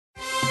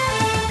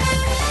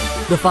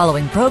The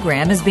following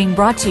program is being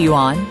brought to you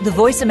on the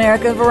Voice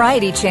America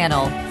Variety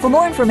Channel. For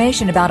more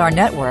information about our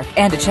network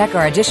and to check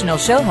our additional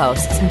show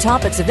hosts and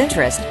topics of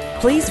interest,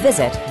 please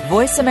visit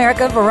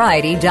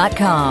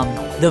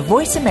voiceamericavariety.com. The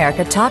Voice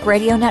America Talk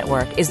Radio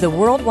Network is the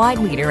worldwide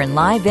leader in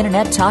live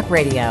Internet talk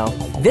radio.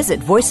 Visit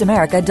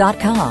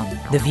voiceamerica.com.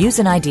 The views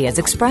and ideas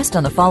expressed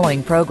on the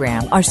following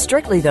program are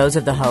strictly those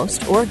of the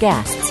host or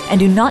guests and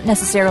do not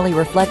necessarily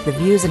reflect the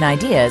views and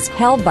ideas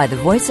held by the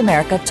Voice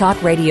America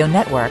Talk Radio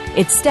Network,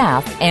 its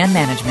staff, and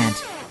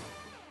management.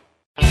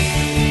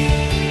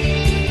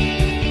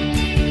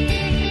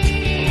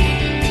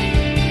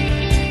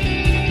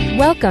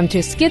 Welcome to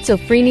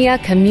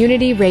Schizophrenia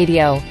Community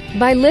Radio.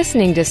 By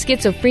listening to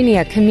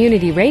Schizophrenia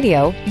Community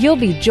Radio, you'll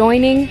be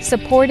joining,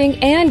 supporting,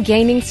 and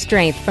gaining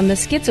strength from the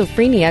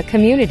schizophrenia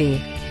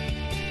community.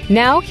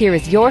 Now, here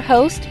is your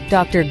host,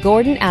 Dr.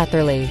 Gordon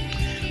Atherley.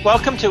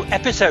 Welcome to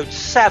episode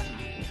 7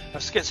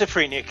 of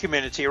Schizophrenia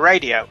Community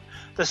Radio.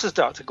 This is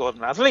Dr.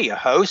 Gordon Atherley, your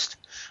host.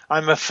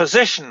 I'm a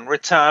physician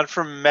retired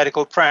from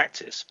medical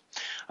practice.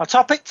 Our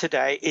topic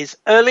today is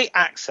early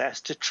access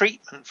to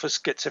treatment for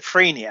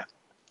schizophrenia.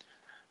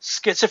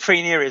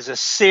 Schizophrenia is a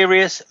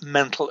serious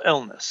mental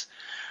illness.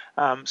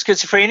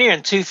 Schizophrenia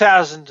in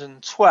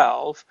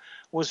 2012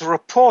 was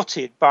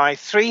reported by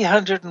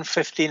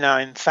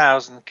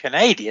 359,000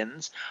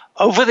 Canadians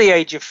over the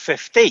age of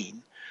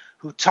 15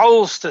 who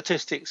told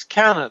Statistics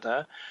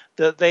Canada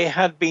that they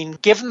had been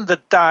given the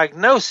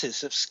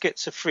diagnosis of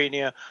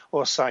schizophrenia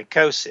or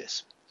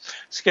psychosis.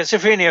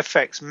 Schizophrenia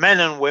affects men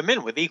and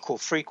women with equal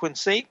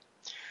frequency.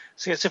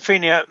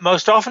 Schizophrenia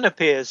most often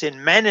appears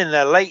in men in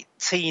their late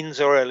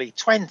teens or early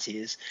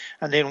 20s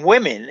and in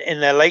women in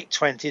their late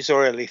 20s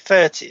or early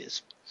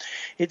 30s.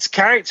 It's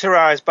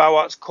characterized by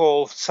what's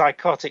called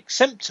psychotic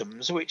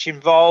symptoms, which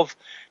involve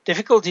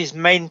difficulties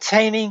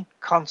maintaining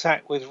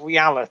contact with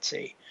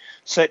reality,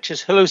 such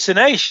as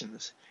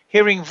hallucinations,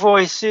 hearing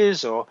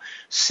voices, or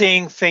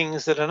seeing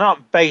things that are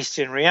not based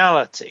in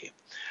reality.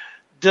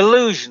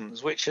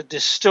 Delusions, which are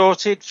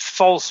distorted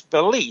false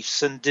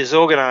beliefs and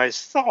disorganized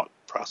thought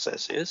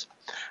processes,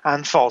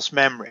 and false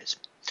memories.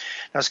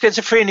 Now,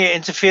 schizophrenia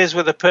interferes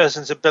with a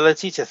person's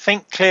ability to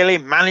think clearly,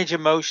 manage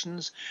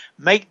emotions,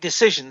 make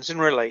decisions, and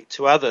relate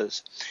to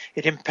others.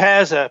 It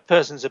impairs a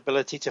person's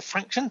ability to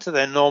function to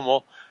their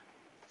normal,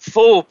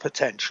 full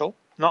potential,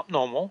 not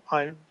normal,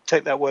 I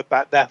take that word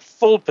back, their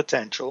full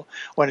potential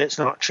when it's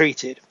not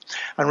treated.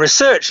 And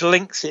research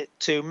links it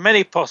to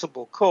many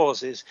possible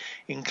causes,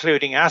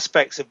 including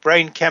aspects of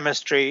brain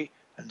chemistry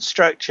and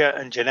structure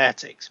and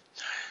genetics.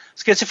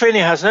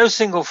 Schizophrenia has no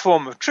single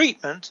form of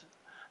treatment.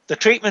 The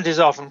treatment is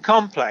often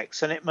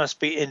complex and it must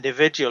be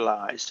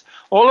individualized,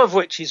 all of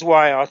which is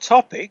why our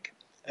topic,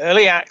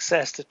 early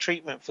access to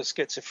treatment for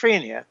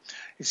schizophrenia,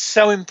 is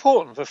so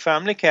important for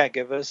family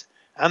caregivers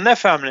and their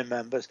family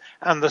members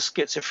and the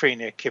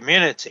schizophrenia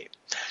community.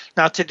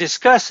 Now, to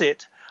discuss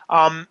it,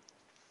 our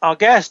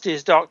guest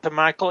is Dr.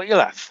 Michael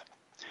Eleff.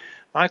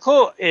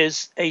 Michael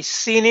is a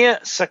senior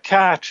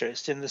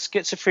psychiatrist in the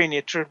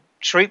Schizophrenia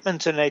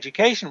Treatment and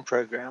Education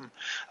Program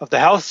of the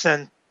Health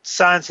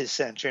Sciences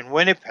Center in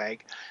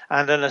Winnipeg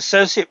and an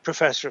Associate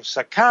Professor of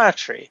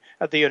Psychiatry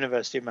at the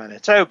University of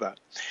Manitoba.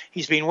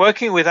 He's been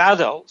working with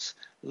adults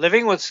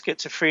living with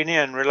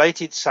schizophrenia and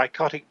related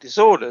psychotic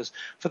disorders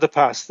for the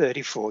past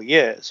 34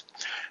 years.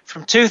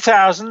 From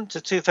 2000 to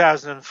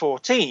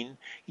 2014,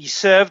 he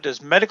served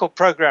as Medical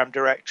Program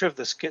Director of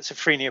the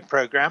Schizophrenia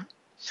Program.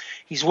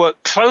 He's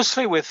worked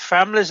closely with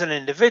families and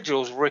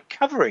individuals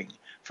recovering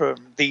from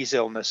these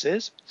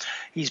illnesses.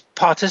 He's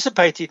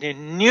participated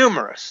in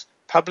numerous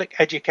public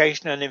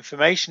education and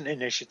information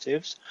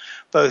initiatives,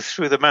 both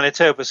through the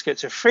Manitoba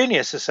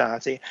Schizophrenia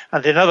Society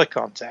and in other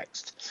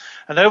contexts.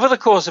 And over the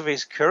course of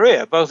his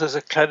career, both as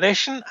a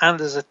clinician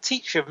and as a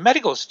teacher of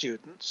medical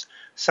students,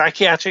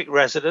 psychiatric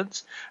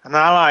residents, and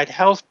allied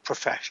health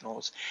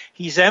professionals,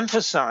 he's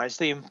emphasized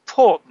the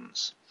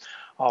importance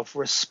of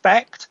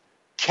respect,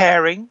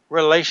 caring,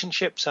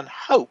 relationships, and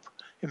hope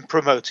in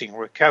promoting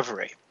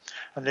recovery.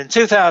 And in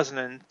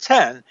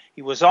 2010,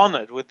 he was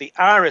honored with the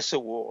Iris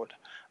Award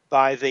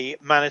by the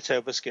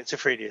Manitoba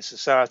Schizophrenia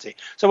Society.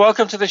 So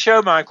welcome to the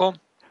show, Michael.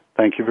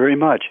 Thank you very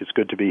much. It's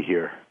good to be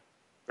here.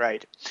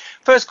 Great.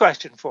 First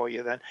question for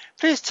you then.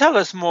 Please tell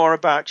us more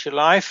about your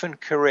life and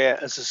career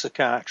as a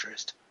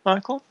psychiatrist.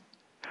 Michael?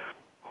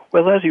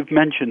 Well, as you've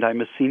mentioned,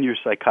 I'm a senior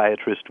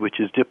psychiatrist, which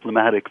is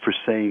diplomatic for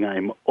saying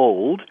I'm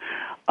old.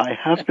 I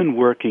have been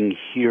working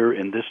here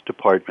in this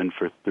department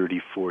for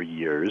 34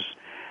 years.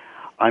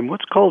 I'm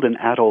what's called an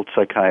adult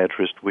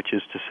psychiatrist, which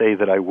is to say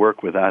that I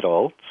work with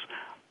adults.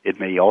 It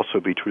may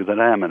also be true that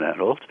I am an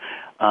adult.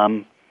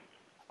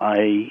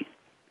 I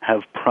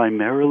have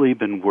primarily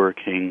been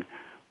working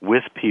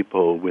with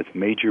people with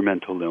major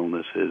mental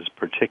illnesses,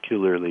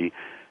 particularly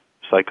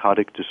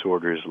psychotic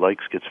disorders like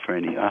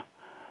schizophrenia,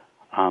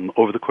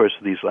 over the course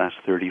of these last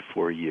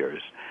 34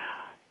 years.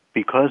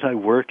 Because I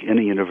work in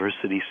a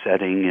university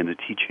setting in a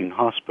teaching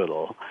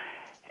hospital,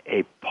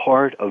 a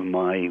part of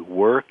my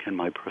work and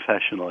my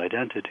professional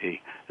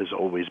identity has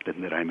always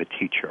been that I'm a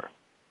teacher.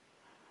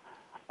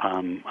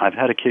 I've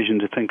had occasion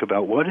to think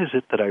about what is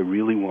it that I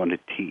really want to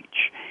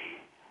teach.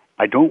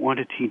 I don't want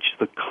to teach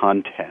the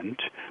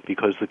content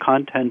because the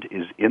content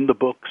is in the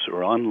books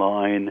or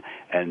online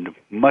and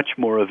much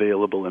more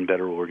available and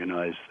better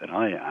organized than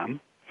I am.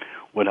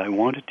 What I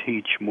want to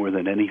teach more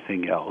than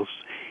anything else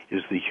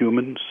is the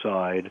human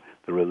side,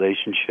 the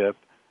relationship,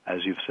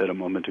 as you've said a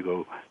moment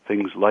ago,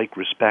 things like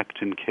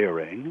respect and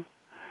caring,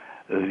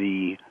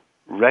 the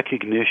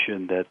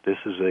recognition that this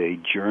is a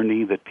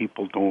journey that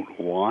people don't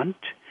want,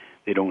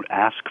 they don't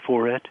ask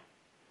for it,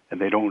 and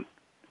they don't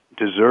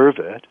deserve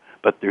it,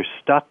 but they're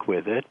stuck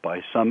with it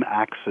by some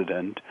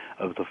accident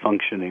of the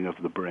functioning of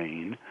the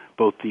brain.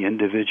 Both the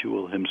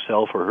individual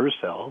himself or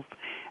herself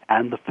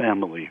and the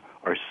family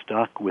are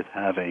stuck with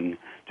having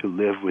to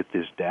live with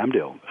this damned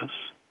illness,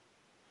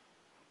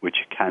 which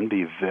can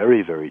be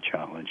very, very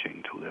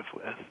challenging to live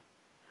with.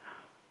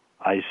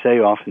 I say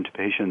often to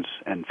patients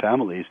and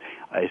families,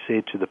 I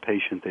say to the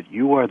patient that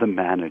you are the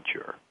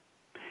manager.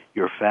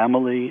 Your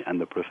family and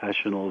the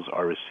professionals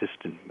are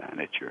assistant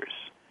managers.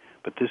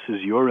 But this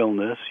is your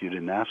illness. You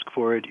didn't ask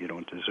for it. You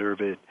don't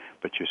deserve it.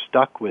 But you're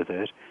stuck with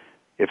it.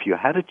 If you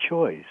had a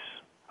choice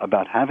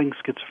about having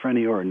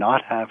schizophrenia or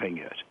not having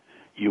it,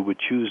 you would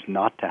choose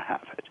not to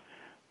have it.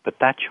 But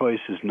that choice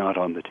is not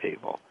on the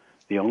table.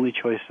 The only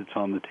choice that's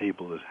on the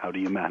table is how do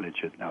you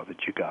manage it now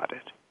that you got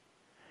it.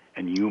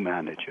 And you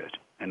manage it,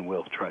 and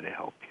we'll try to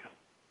help you.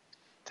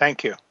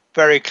 Thank you.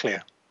 Very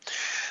clear.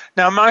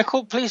 Now,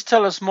 Michael, please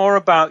tell us more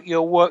about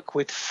your work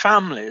with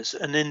families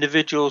and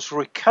individuals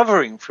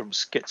recovering from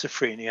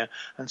schizophrenia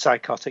and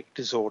psychotic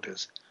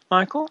disorders.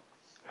 Michael?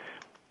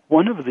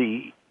 One of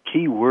the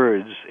key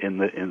words in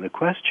the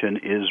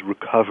question is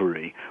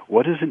recovery.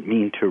 What does it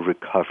mean to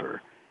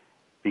recover?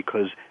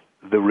 Because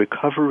the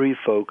recovery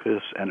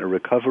focus and a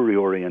recovery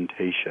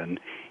orientation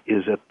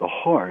is at the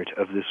heart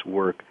of this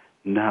work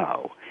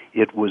now.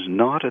 It was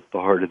not at the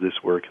heart of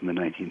this work in the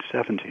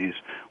 1970s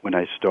when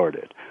I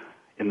started.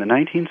 In the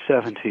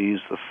 1970s,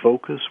 the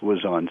focus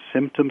was on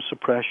symptom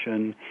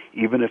suppression,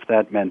 even if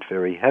that meant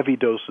very heavy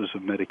doses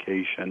of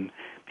medication.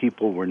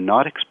 People were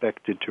not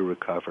expected to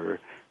recover.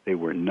 They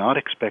were not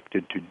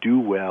expected to do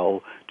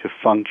well, to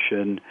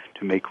function,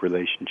 to make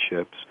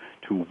relationships,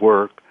 to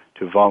work,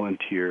 to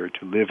volunteer,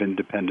 to live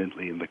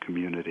independently in the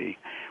community.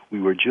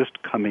 We were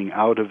just coming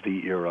out of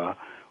the era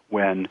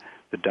when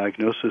the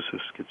diagnosis of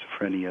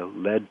schizophrenia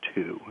led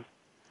to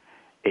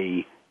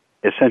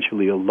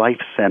essentially a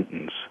life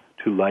sentence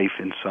to life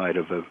inside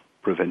of a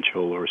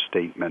provincial or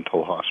state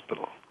mental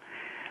hospital.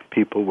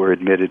 People were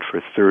admitted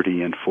for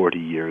 30 and 40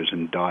 years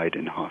and died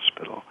in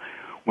hospital.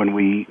 When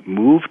we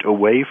moved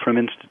away from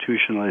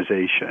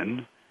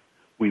institutionalization,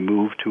 we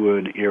moved to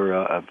an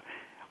era of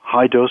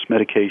high-dose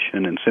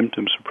medication and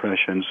symptom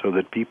suppression so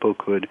that people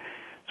could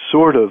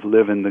sort of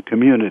live in the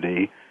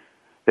community.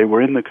 They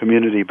were in the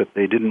community, but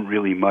they didn't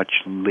really much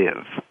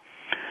live.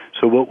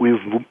 So what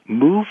we've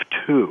moved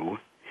to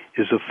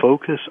is a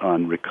focus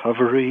on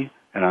recovery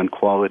and on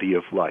quality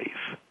of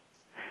life,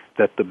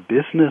 that the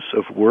business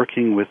of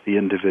working with the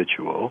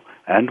individual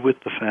and with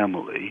the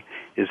family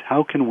is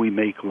how can we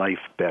make life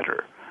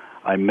better.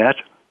 I met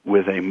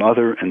with a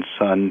mother and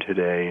son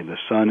today, and the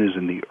son is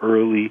in the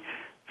early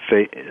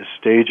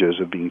stages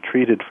of being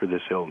treated for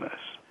this illness.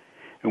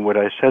 And what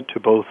I said to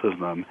both of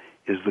them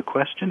is the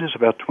question is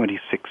about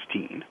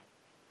 2016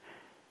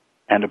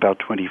 and about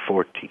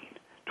 2014.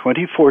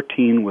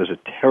 2014 was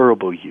a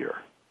terrible year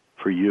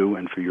for you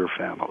and for your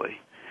family.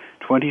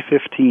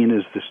 2015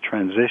 is this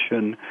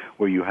transition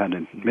where you had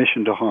an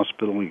admission to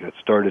hospital and you got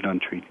started on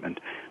treatment.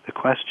 The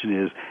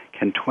question is,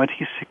 can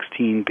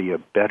 2016 be a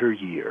better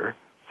year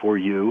for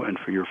you and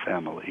for your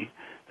family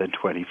than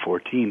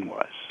 2014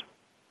 was?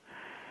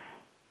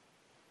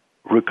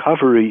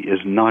 Recovery is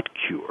not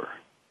cure.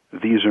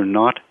 These are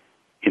not,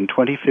 in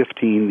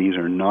 2015, these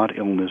are not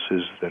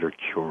illnesses that are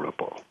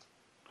curable.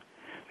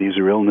 These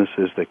are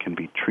illnesses that can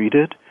be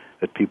treated,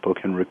 that people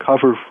can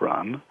recover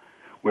from,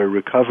 where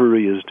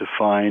recovery is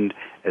defined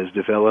as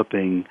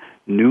developing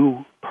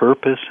new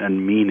purpose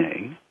and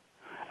meaning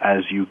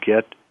as you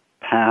get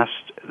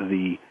past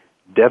the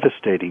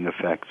devastating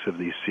effects of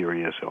these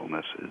serious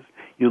illnesses.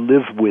 You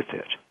live with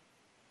it.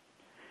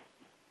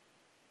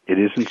 It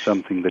isn't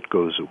something that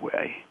goes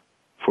away.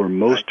 For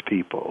most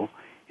people,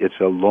 it's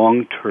a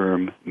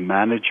long-term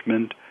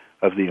management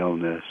of the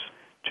illness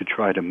to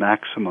try to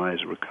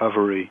maximize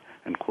recovery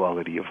and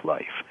quality of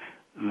life.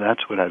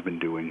 That's what I've been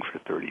doing for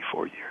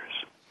 34 years.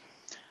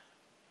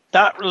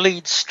 That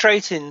leads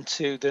straight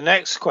into the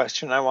next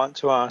question I want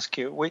to ask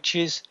you, which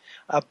is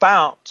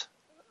about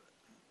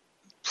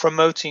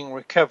promoting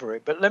recovery.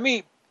 But let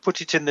me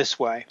put it in this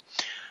way.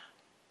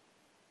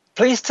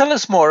 Please tell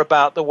us more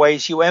about the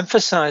ways you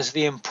emphasize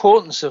the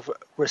importance of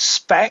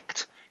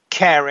respect,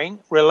 caring,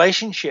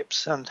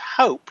 relationships, and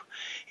hope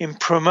in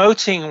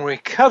promoting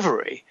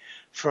recovery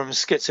from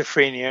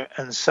schizophrenia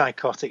and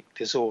psychotic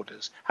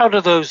disorders. How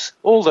do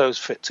all those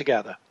fit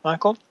together?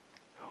 Michael?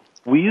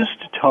 We used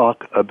to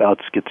talk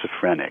about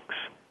schizophrenics.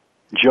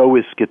 Joe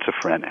is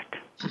schizophrenic.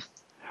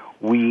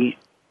 We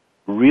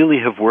really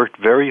have worked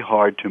very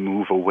hard to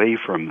move away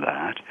from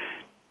that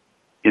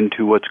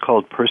into what's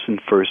called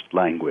person-first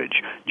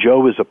language.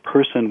 Joe is a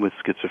person with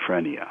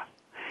schizophrenia.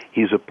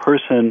 He's a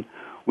person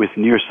with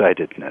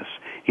nearsightedness.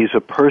 He's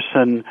a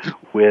person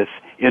with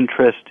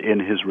interest in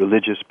his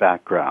religious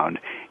background.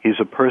 He's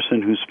a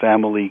person whose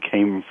family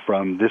came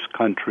from this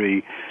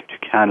country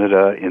to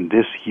Canada in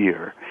this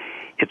year.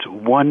 It's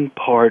one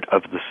part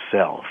of the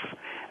self.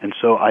 And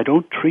so I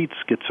don't treat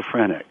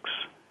schizophrenics.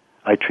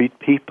 I treat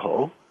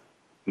people,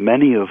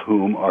 many of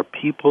whom are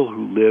people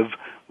who live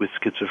with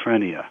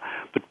schizophrenia.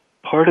 But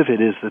part of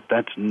it is that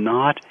that's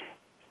not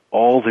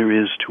all there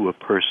is to a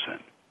person.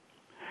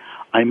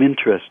 I'm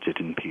interested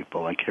in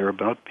people. I care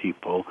about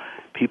people.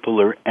 People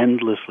are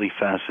endlessly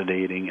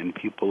fascinating, and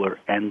people are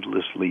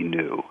endlessly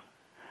new.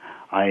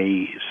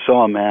 I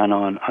saw a man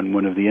on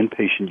one of the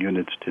inpatient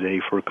units today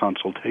for a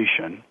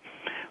consultation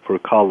for a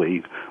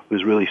colleague who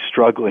was really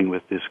struggling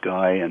with this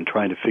guy and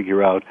trying to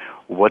figure out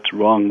what's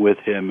wrong with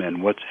him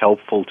and what's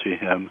helpful to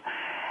him.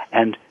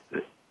 And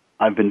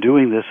I've been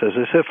doing this, as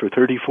I said, for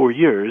 34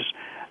 years,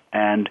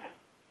 and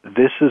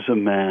this is a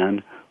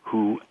man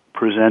who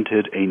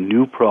presented a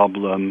new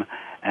problem,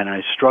 and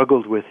I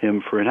struggled with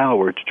him for an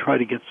hour to try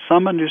to get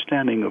some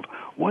understanding of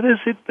what is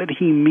it that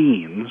he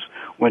means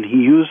when he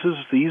uses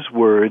these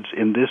words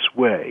in this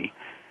way,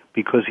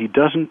 because he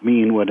doesn't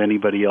mean what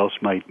anybody else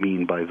might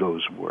mean by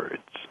those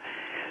words.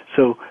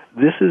 So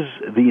this is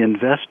the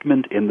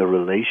investment in the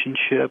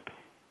relationship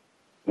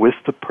with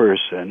the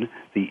person,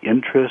 the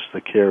interest,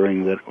 the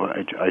caring that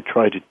I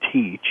try to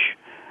teach,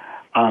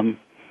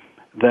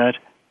 that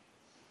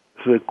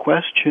the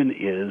question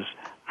is,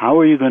 how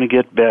are you going to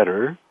get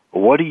better?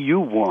 What do you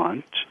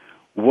want?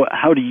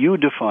 How do you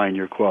define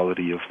your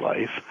quality of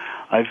life?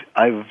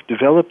 I've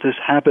developed this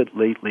habit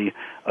lately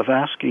of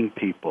asking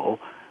people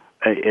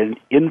an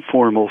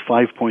informal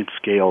 5-point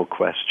scale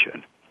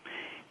question.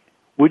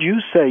 Would you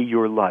say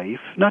your life,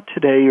 not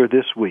today or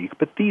this week,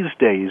 but these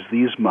days,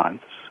 these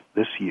months,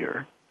 this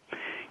year,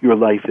 your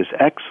life is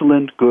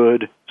excellent,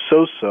 good,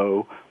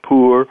 so-so,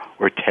 poor,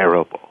 or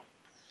terrible?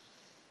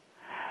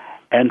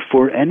 And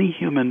for any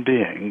human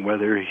being,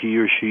 whether he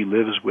or she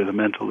lives with a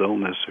mental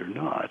illness or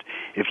not,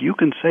 if you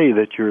can say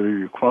that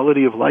your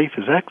quality of life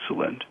is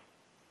excellent,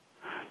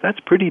 that's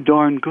pretty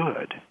darn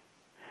good.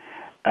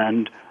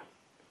 And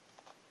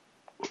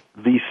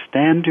the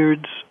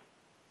standards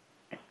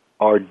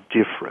are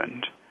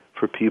different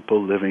for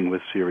people living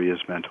with serious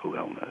mental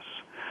illness.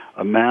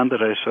 A man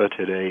that I saw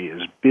today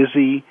is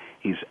busy,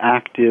 he's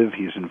active,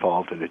 he's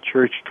involved in a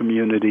church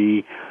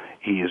community,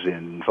 he is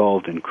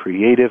involved in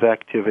creative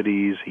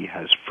activities, he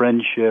has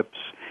friendships,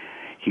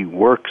 he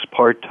works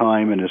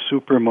part-time in a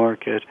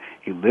supermarket,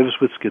 he lives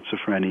with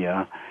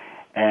schizophrenia,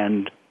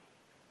 and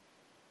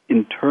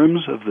in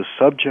terms of the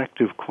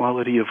subjective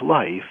quality of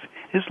life,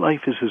 his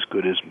life is as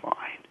good as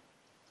mine.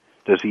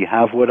 Does he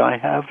have what I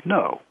have?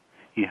 No.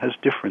 He has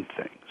different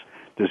things.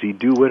 Does he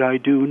do what I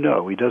do?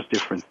 No. He does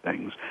different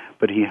things.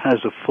 But he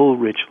has a full,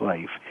 rich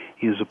life.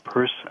 He is a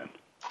person.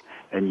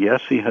 And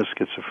yes, he has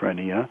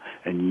schizophrenia,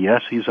 and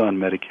yes, he's on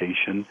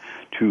medication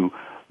to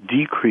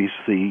decrease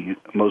the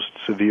most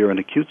severe and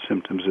acute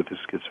symptoms of his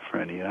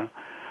schizophrenia.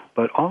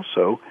 But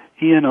also,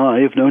 he and I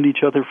have known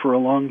each other for a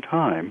long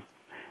time,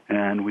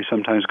 and we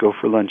sometimes go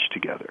for lunch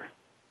together.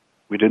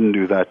 We didn't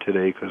do that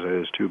today because I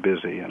was too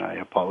busy, and I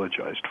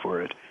apologized for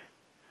it.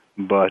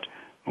 But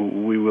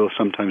we will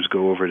sometimes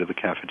go over to the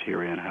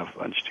cafeteria and have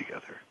lunch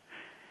together.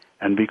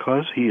 And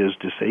because he is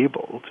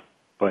disabled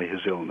by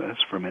his illness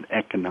from an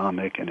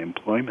economic and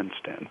employment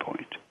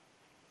standpoint,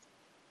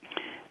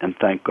 and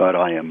thank God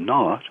I am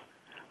not,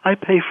 I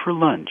pay for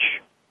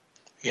lunch.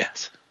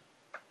 Yes.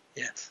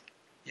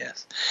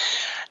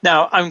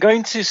 Now, I'm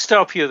going to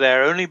stop you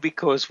there only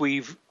because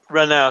we've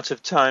run out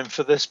of time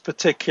for this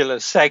particular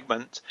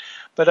segment,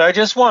 but I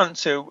just want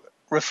to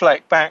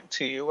reflect back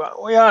to you.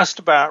 We asked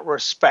about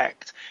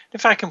respect.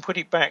 If I can put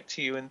it back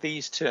to you in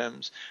these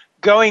terms,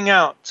 going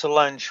out to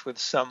lunch with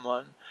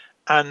someone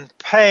and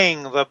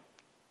paying the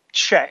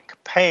check,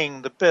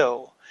 paying the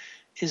bill,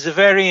 is a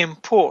very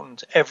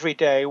important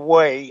everyday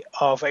way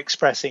of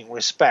expressing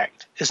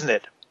respect, isn't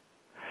it?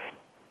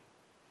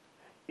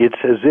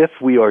 It's as if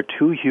we are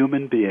two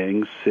human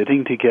beings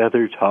sitting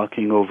together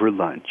talking over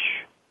lunch.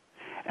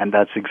 And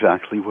that's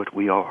exactly what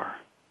we are.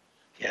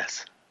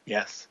 Yes.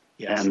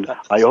 And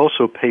I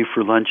also pay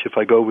for lunch if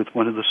I go with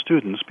one of the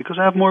students because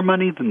I have more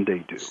money than they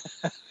do.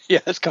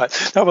 Yes, God.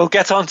 Now, we'll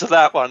get on to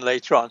that one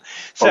later on.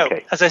 So,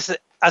 okay.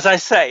 As I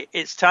say,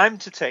 it's time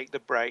to take the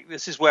break.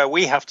 This is where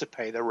we have to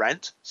pay the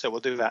rent, so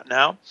we'll do that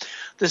now.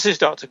 This is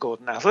Dr.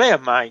 Gordon Atherley,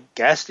 and my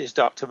guest is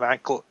Dr.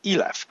 Michael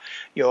Eleff.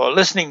 You're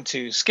listening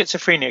to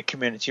Schizophrenia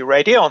Community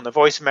Radio on the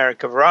Voice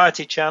America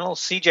Variety Channel,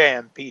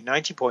 CJMP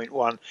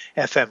 90.1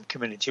 FM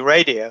Community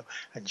Radio,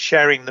 and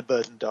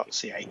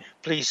sharingtheburden.ca.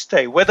 Please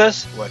stay with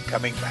us. We're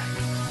coming back.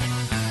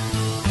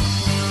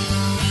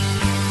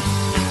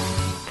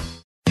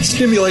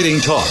 Stimulating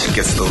talk. It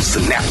gets those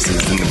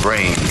synapses in the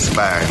brain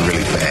firing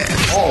really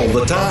fast. All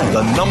the time.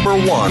 The number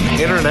one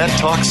Internet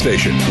talk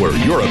station where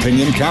your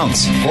opinion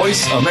counts.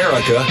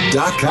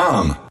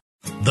 VoiceAmerica.com.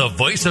 The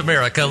Voice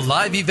America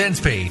Live Events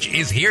page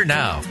is here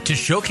now to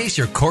showcase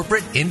your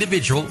corporate,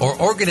 individual,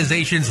 or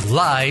organization's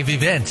live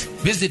event.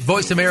 Visit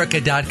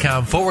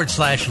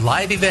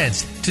voiceamerica.com/live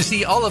events to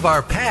see all of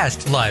our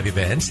past live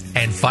events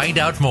and find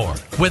out more.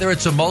 Whether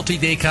it's a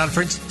multi-day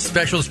conference,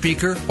 special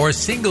speaker, or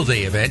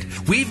single-day event,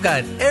 we've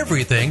got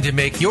everything to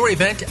make your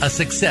event a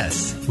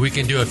success. We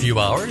can do a few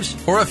hours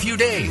or a few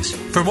days.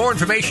 For more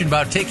information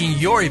about taking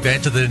your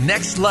event to the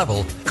next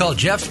level, call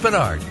Jeff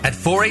Spinard at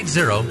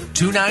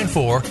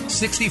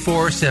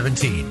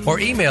 480-294-6417 or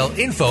email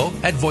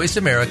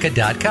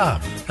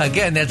info@voiceamerica.com.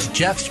 Again, that's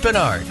Jeff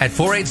Spinard at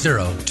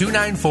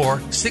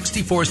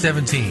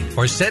 480-294-6417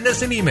 or send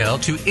us an email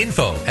to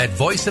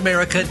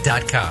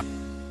info@voiceamerica.com.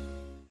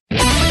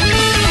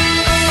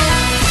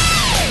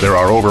 There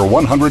are over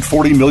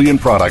 140 million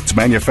products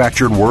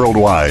manufactured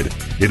worldwide.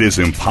 It is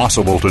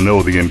impossible to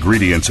know the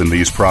ingredients in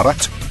these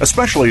products,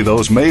 especially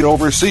those made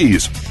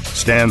overseas.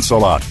 Stan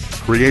Salat,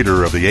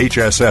 creator of the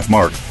HSF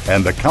Mark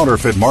and the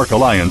Counterfeit Mark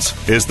Alliance,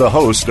 is the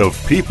host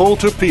of People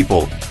to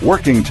People,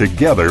 working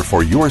together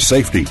for your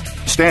safety.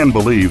 Stan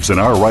believes in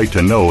our right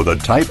to know the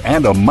type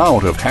and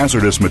amount of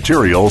hazardous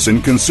materials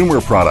in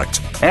consumer products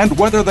and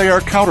whether they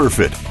are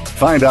counterfeit.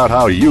 Find out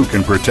how you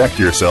can protect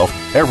yourself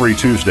every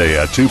Tuesday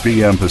at 2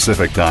 p.m.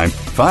 Pacific Time,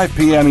 5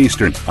 p.m.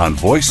 Eastern on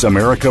Voice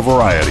America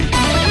Variety.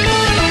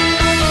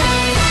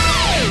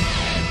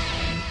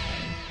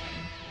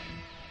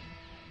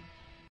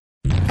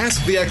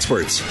 Ask the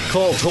experts.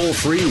 Call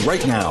toll-free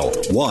right now,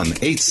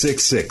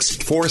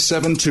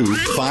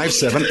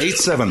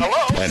 1-866-472-5787.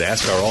 And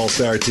ask our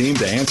All-Star team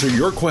to answer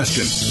your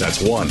question.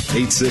 That's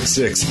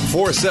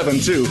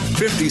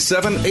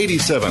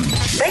 1-866-472-5787.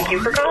 Thank you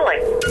for calling.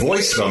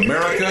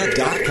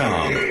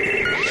 VoiceAmerica.com.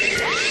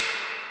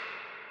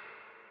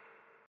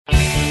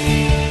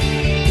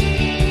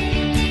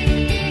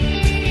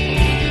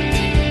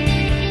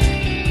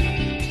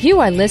 You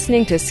are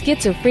listening to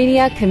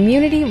Schizophrenia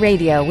Community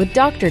Radio with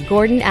Dr.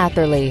 Gordon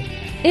Atherley.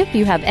 If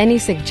you have any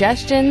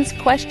suggestions,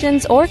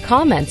 questions, or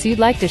comments you'd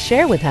like to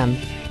share with him,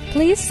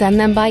 please send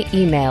them by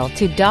email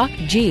to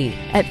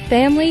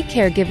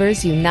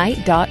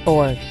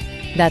docg@familycaregiversunite.org.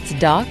 That's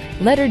doc,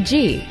 letter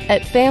G,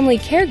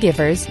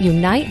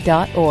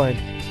 @familycaregiversunite.org.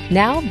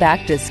 Now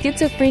back to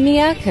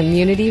Schizophrenia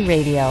Community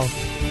Radio.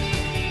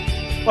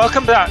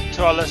 Welcome back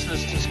to our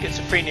listeners to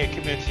Schizophrenia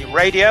Community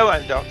Radio.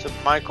 I'm Dr.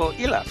 Michael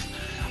Eleff.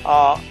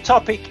 Our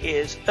topic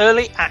is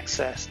early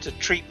access to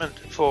treatment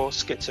for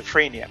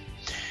schizophrenia.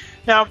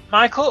 Now,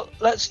 Michael,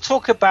 let's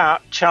talk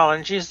about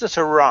challenges that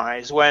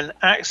arise when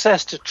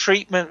access to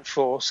treatment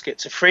for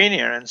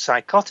schizophrenia and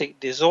psychotic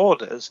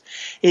disorders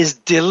is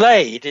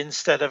delayed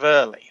instead of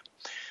early.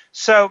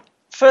 So,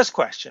 first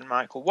question,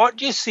 Michael, what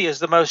do you see as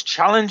the most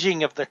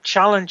challenging of the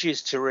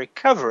challenges to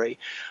recovery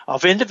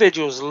of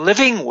individuals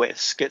living with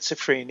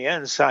schizophrenia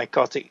and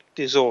psychotic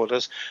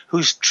disorders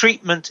whose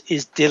treatment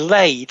is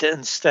delayed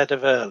instead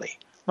of early?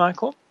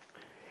 Michael?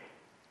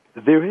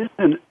 There is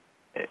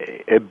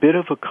a bit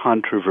of a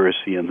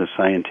controversy in the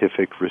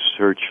scientific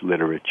research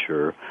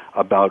literature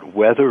about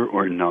whether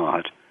or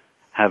not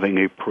having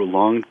a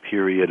prolonged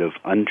period of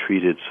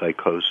untreated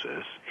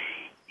psychosis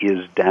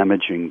is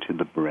damaging to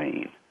the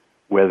brain,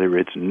 whether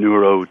it's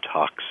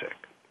neurotoxic,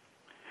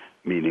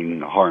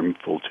 meaning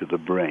harmful to the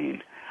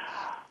brain.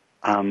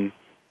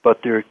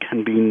 But there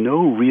can be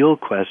no real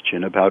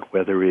question about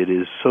whether it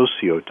is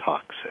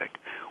sociotoxic,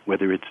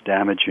 whether it's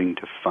damaging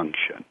to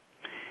function.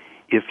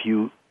 If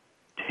you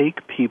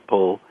take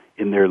people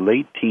in their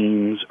late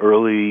teens,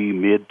 early,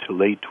 mid to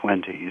late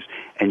 20s,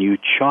 and you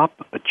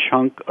chop a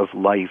chunk of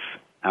life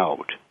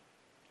out,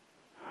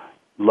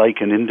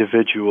 like an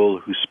individual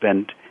who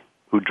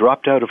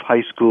dropped out of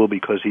high school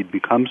because he'd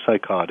become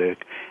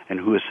psychotic and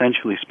who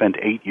essentially spent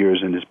 8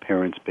 years in his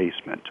parents'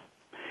 basement.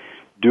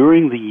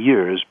 During the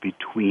years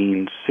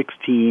between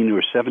 16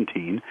 or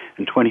 17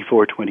 and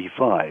 24,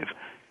 25,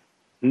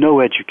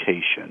 no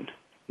education,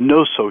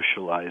 no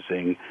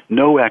socializing,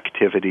 no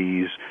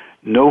activities,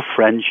 no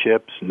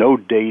friendships, no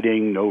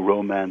dating, no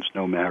romance,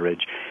 no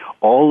marriage.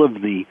 All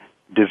of the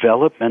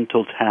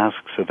developmental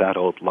tasks of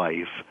adult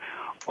life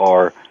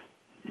are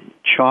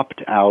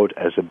chopped out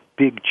as a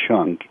big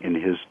chunk in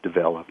his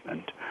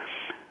development.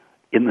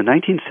 In the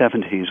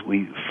 1970s,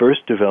 we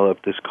first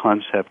developed this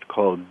concept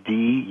called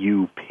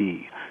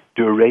DUP,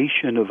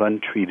 duration of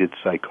untreated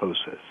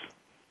psychosis.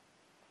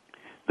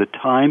 The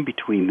time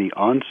between the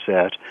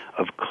onset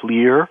of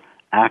clear,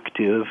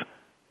 active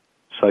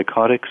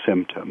psychotic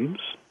symptoms,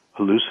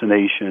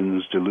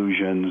 hallucinations,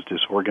 delusions,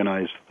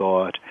 disorganized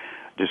thought,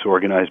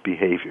 disorganized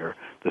behavior,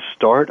 the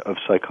start of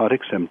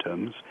psychotic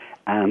symptoms,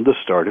 and the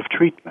start of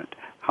treatment.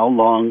 How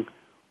long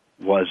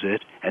was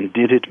it, and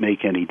did it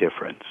make any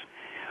difference?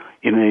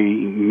 In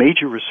a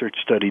major research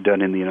study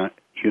done in the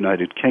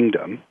United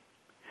Kingdom,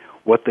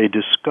 what they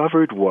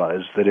discovered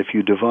was that if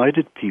you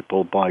divided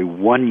people by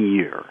 1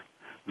 year,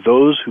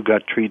 those who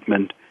got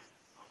treatment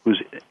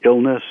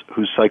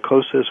whose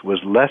psychosis was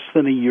less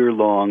than a year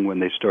long when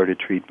they started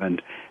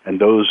treatment, and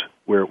those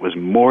where it was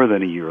more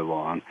than a year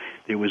long,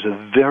 there was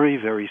a very,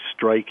 very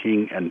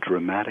striking and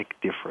dramatic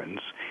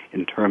difference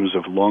in terms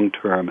of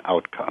long-term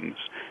outcomes.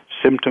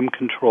 Symptom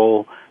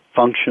control,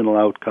 functional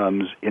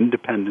outcomes,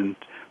 independent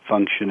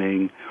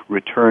functioning,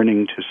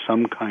 returning to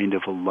some kind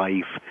of a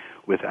life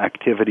with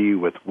activity,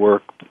 with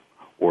work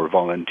or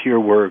volunteer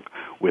work,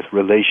 with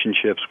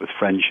relationships, with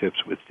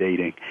friendships, with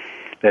dating,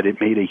 that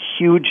it made a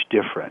huge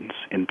difference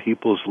in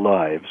people's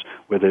lives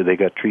whether they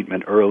got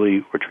treatment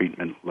early or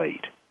treatment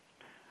late.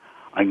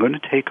 I'm going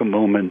to take a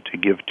moment to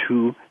give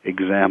two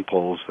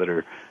examples that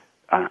are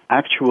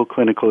actual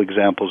clinical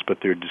examples, but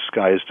they're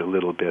disguised a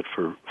little bit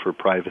for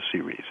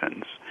privacy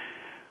reasons.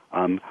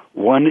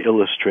 One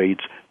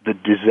illustrates the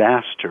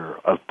disaster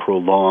of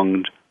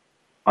prolonged,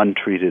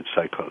 untreated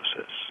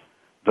psychosis.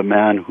 The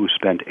man who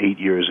spent 8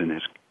 years in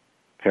his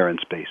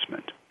parents'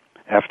 basement.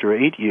 After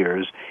 8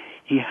 years,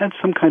 he had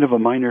some kind of a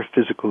minor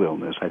physical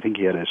illness. I think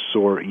he had a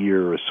sore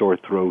ear or a sore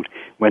throat,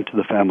 went to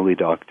the family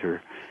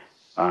doctor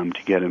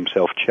to get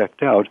himself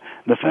checked out.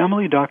 The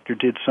family doctor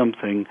did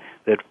something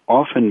that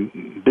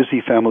often busy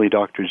family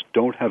doctors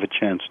don't have a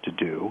chance to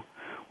do,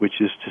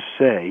 which is to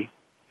say,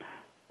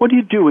 "What are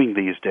you doing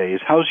these days?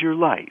 How's your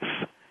life?"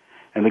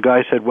 And the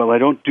guy said, "Well, I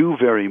don't do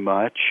very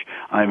much.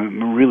 I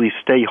really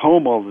stay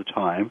home all the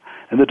time."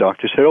 And the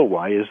doctor said, "Oh,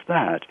 why is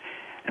that?"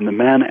 And the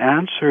man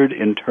answered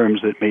in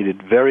terms that made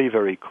it very,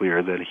 very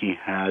clear that he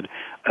had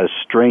a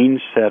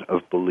strange set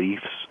of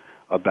beliefs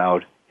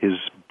about his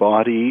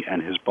body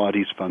and his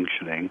body's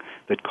functioning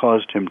that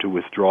caused him to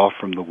withdraw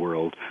from the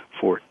world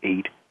for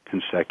 8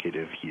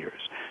 consecutive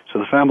years. So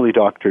the family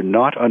doctor,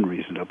 not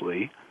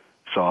unreasonably,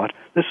 thought,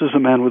 this is a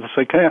man with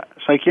a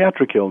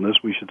psychiatric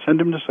illness, we should send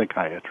him to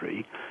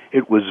psychiatry.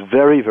 It was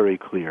very, very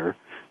clear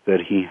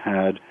that he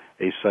had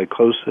a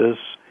psychosis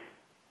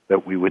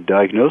that we would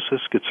diagnose as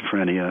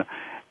schizophrenia,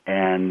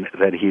 and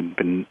that he'd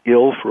been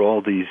ill for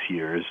all these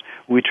years.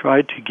 We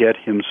tried to get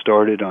him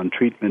started on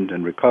treatment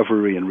and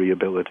recovery and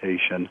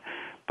rehabilitation,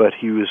 but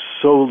he was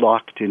so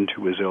locked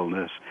into his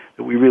illness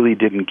that we really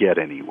didn't get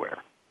anywhere.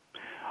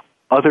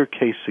 Other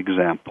case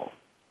example.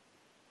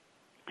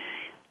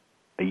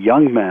 A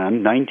young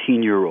man,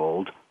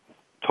 19-year-old,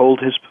 told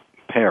his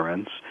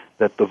parents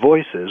that the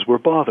voices were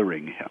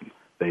bothering him.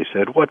 They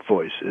said, "What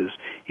voices?"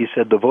 He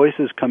said, "The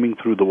voices coming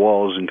through the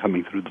walls and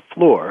coming through the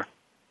floor."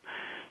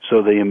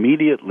 So they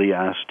immediately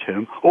asked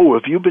him, "Oh,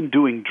 have you been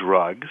doing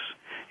drugs?"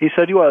 He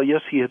said, "Well,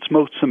 yes, he had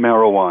smoked some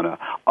marijuana."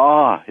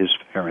 "Ah," his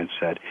parents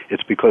said,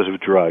 "it's because of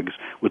drugs.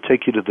 We'll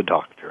take you to the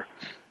doctor."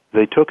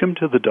 They took him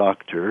to the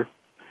doctor,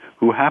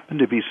 who happened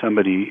to be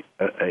somebody,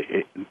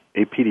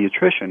 a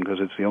pediatrician,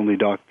 because it's the only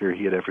doctor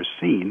he had ever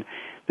seen.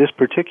 This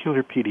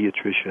particular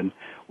pediatrician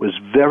was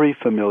very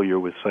familiar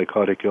with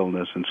psychotic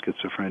illness and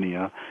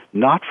schizophrenia,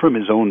 not from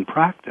his own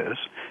practice,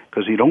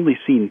 because he'd only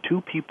seen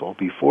 2 people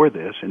before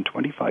this in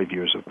 25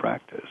 years of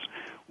practice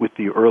with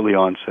the early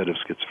onset of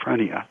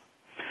schizophrenia.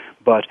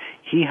 But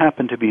he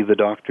happened to be the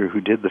doctor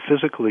who did the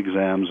physical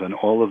exams on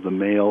all of the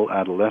male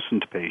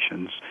adolescent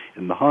patients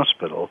in the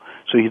hospital,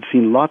 so he'd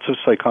seen lots of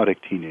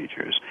psychotic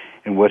teenagers.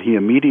 And what he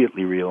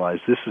immediately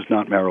realized, this is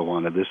not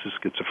marijuana, this is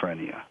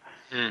schizophrenia.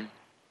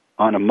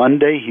 On a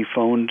Monday, he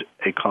phoned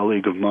a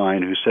colleague of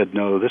mine who said,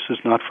 "No, this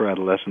is not for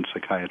adolescent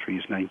psychiatry,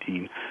 he's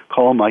 19.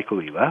 Call Michael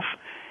Eleff."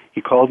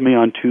 He called me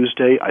on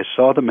Tuesday. I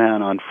saw the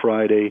man on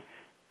Friday,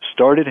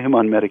 started him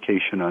on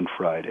medication on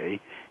Friday.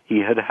 He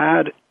had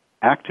had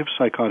active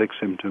psychotic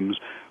symptoms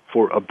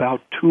for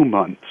about 2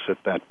 months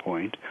at that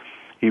point.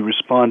 He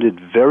responded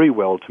very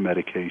well to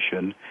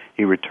medication.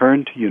 He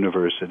returned to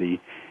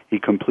university. He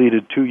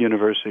completed 2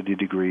 university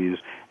degrees,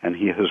 and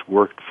he has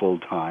worked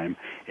full-time.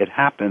 It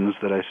happens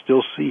that I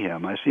still see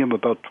him. I see him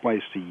about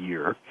twice a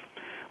year,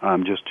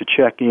 just to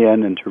check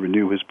in and to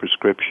renew his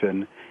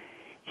prescription.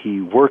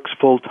 He works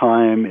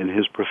full-time in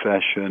his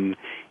profession.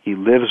 He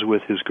lives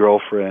with his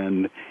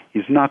girlfriend.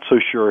 He's not so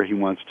sure he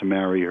wants to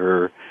marry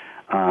her.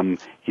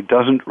 He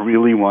doesn't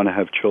really want to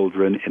have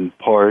children, in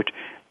part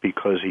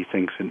because he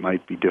thinks it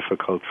might be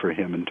difficult for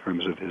him in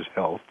terms of his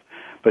health.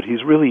 But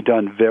he's really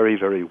done very,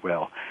 very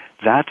well.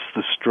 That's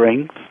the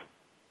strength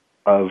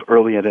of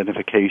early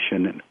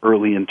identification and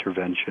early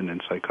intervention in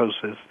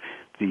psychosis.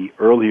 The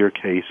earlier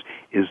case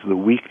is the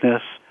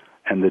weakness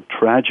and the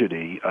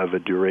tragedy of a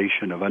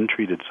duration of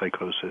untreated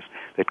psychosis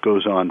that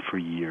goes on for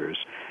years.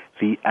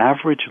 The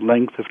average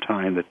length of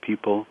time that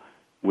people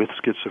with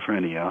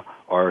schizophrenia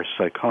are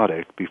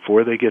psychotic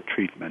before they get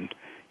treatment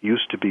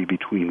used to be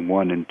between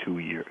 1 and 2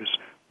 years.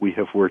 We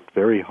have worked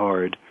very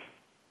hard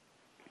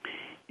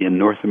in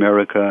North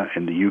America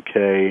and the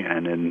UK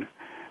and in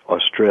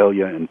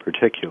Australia in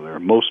particular,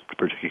 most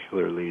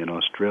particularly in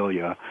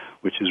Australia,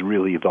 which is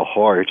really the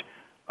heart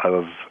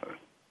of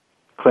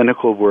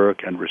clinical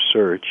work and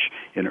research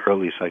in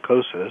early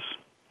psychosis.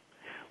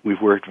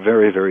 We've worked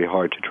very, very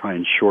hard to try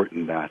and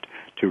shorten that,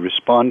 to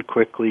respond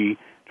quickly,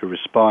 to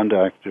respond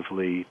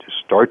actively, to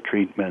start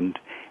treatment,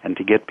 and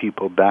to get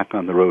people back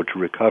on the road to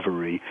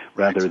recovery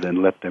rather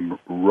than let them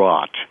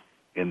rot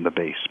in the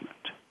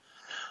basement.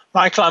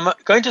 Michael, I'm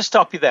going to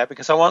stop you there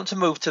because I want to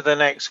move to the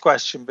next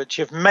question, but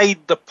you've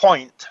made the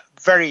point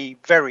very,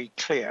 very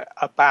clear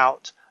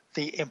about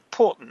the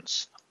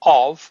importance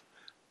of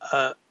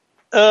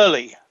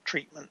early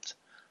treatment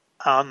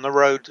on the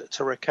road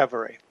to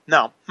recovery.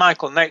 Now,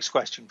 Michael, next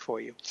question for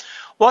you.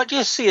 What do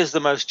you see as the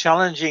most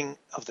challenging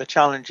of the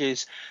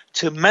challenges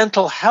to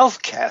mental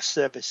health care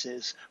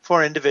services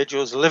for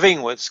individuals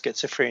living with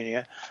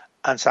schizophrenia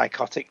and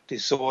psychotic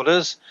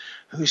disorders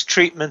whose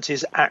treatment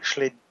is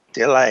actually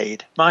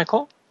delayed?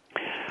 Michael?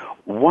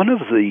 One of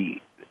the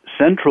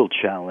central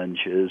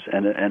challenges,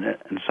 and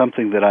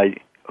something that I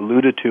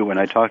alluded to when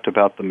I talked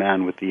about the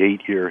man with the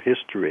 8-year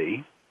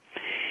history,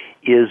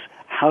 is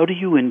how do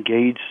you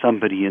engage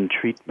somebody in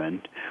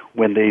treatment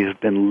when they've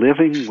been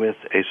living with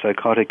a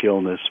psychotic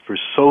illness for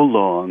so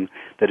long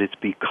that it's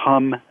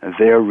become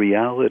their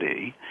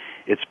reality,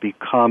 it's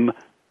become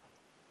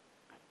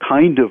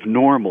kind of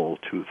normal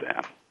to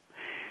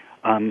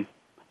them?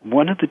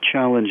 One of the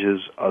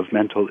challenges of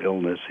mental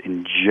illness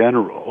in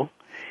general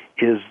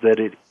is that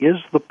it is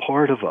the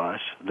part of us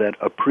that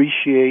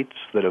appreciates,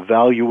 that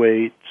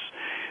evaluates,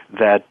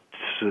 that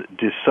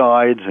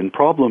decides and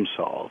problem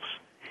solves.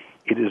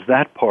 It is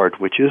that part,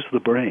 which is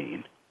the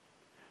brain,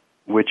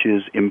 which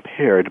is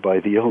impaired by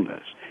the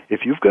illness.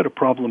 If you've got a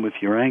problem with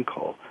your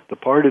ankle, the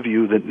part of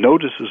you that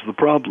notices the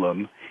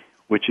problem,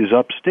 which is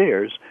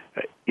upstairs,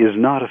 is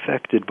not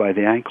affected by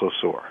the ankle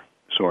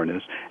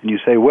soreness. And you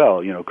say,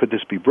 well, could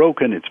this be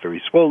broken? It's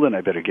very swollen. I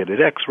better get it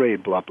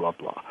x-rayed, blah, blah,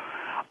 blah.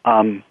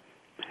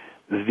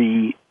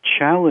 The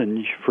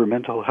challenge for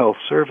mental health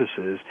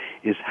services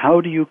is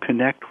how do you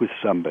connect with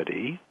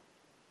somebody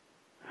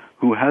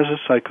who has a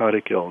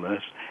psychotic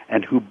illness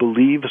and who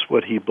believes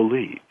what he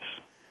believes?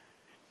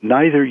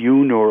 Neither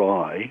you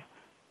nor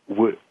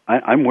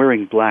I'm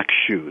wearing black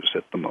shoes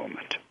at the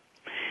moment.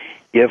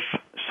 If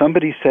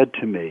somebody said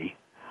to me,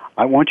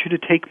 I want you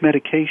to take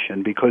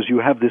medication because you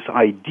have this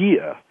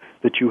idea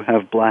that you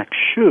have black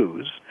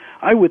shoes,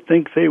 I would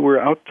think they were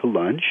out to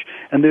lunch,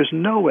 and there's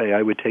no way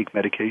I would take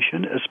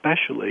medication,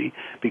 especially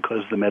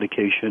because the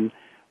medication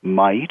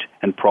might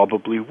and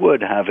probably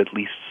would have at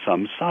least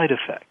some side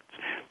effects.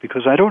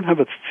 Because I don't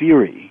have a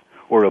theory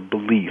or a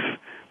belief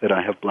that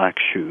I have black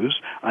shoes.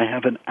 I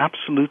have an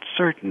absolute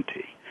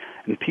certainty.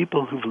 And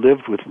people who've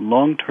lived with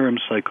long-term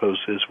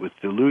psychosis, with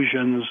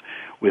delusions,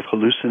 with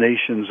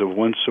hallucinations of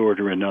one sort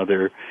or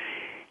another,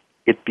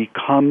 it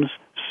becomes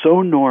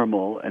so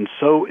normal and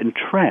so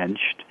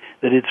entrenched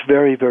that it's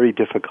very, very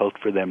difficult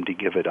for them to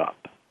give it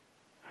up.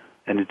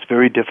 And it's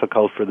very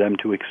difficult for them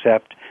to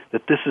accept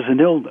that this is an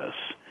illness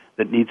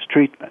that needs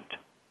treatment.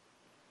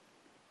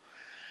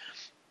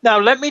 Now,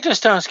 let me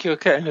just ask you a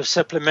kind of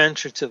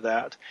supplementary to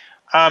that.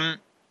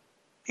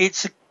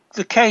 It's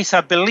the case,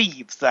 I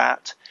believe,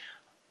 that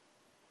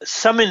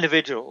some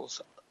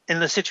individuals in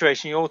the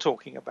situation you're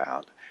talking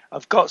about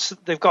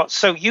they've got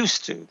so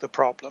used to the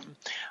problem,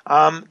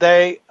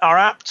 they are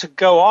apt to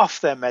go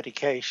off their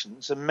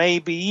medications and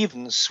maybe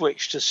even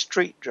switch to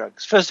street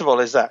drugs. First of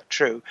all, is that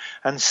true?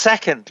 And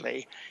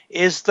secondly,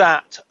 is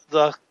that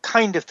the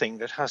kind of thing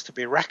that has to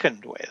be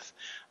reckoned with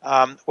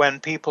when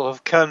people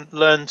have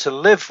learned to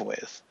live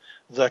with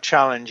the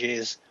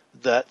challenges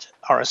that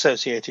are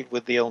associated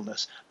with the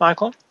illness?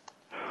 Michael?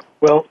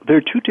 Well, there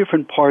are two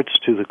different parts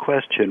to the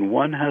question.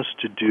 One has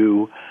to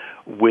do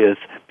with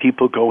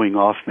people going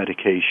off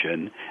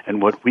medication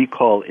and what we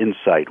call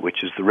insight,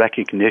 which is the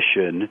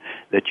recognition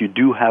that you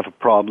do have a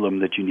problem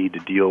that you need to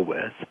deal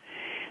with.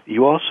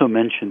 You also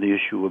mentioned the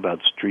issue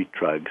about street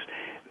drugs.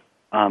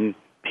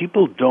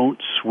 People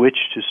don't switch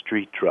to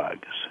street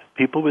drugs.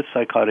 People with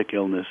psychotic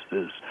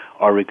illnesses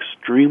are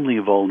extremely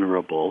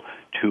vulnerable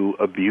to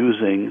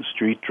abusing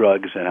street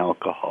drugs and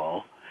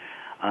alcohol.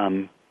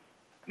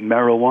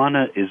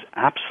 Marijuana is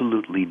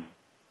absolutely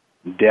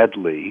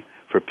deadly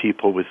for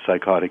people with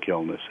psychotic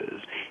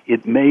illnesses.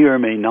 It may or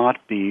may not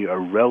be a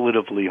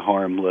relatively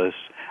harmless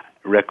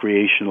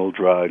recreational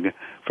drug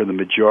for the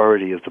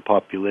majority of the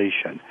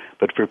population.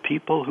 But for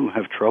people who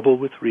have trouble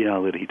with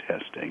reality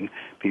testing,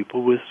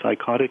 people with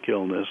psychotic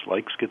illness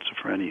like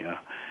schizophrenia,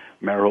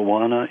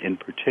 marijuana in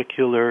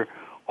particular,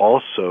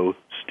 also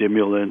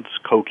stimulants,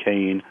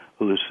 cocaine,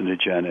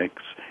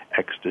 hallucinogenics,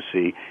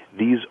 ecstasy,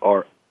 these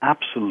are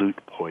absolute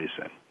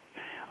poison.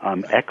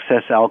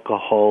 Excess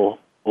alcohol,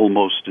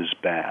 almost as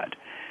bad.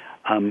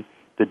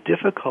 The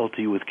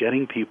difficulty with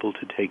getting people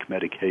to take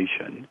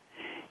medication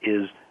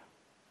is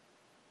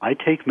I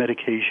take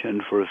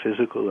medication for a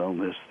physical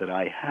illness that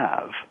I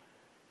have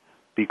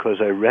because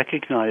I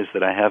recognize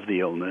that I have the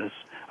illness.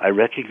 I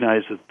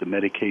recognize that the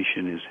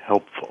medication is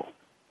helpful.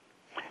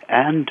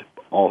 And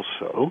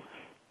also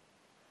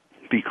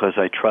because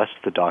I trust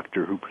the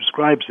doctor who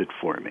prescribes it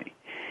for me.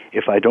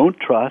 If I don't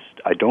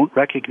trust, I don't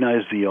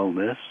recognize the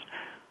illness,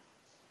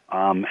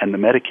 and the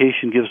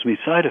medication gives me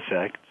side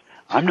effects,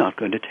 I'm not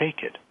going to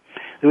take it.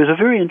 There was a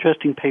very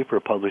interesting paper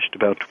published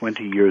about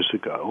 20 years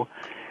ago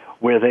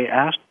where they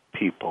asked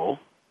people,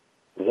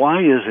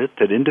 why is it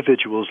that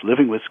individuals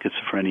living with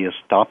schizophrenia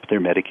stop their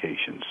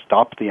medications,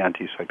 stop the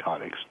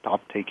antipsychotics,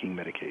 stop taking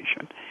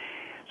medication?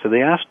 So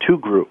they asked two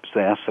groups.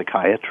 They asked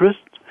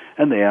psychiatrists,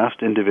 and they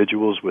asked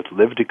individuals with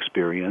lived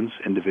experience,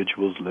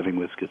 individuals living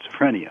with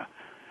schizophrenia.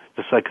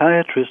 The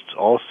psychiatrists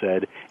all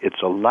said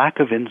it's a lack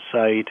of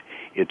insight,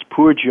 it's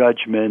poor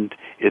judgment,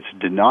 it's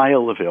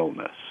denial of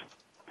illness.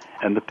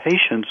 And the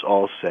patients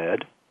all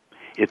said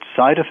it's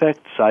side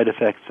effects, side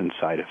effects, and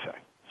side effects.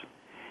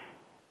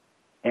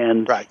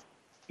 And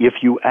if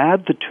you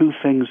add the two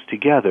things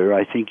together,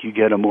 I think you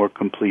get a more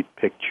complete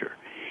picture.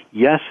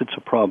 Yes, it's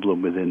a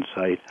problem with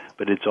insight,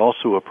 but it's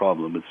also a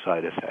problem with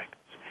side effects.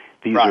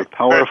 These are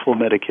powerful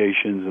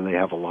medications, and they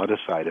have a lot of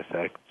side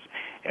effects,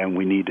 and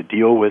we need to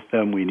deal with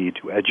them. We need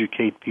to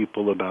educate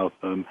people about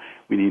them.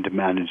 We need to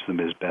manage them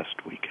as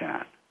best we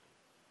can.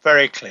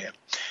 Very clear.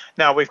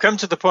 Now, we've come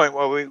to the point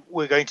where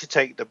we're going to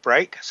take the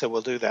break, so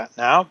we'll do that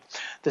now.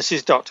 This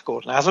is Dr.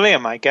 Gordon Atherley,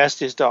 and my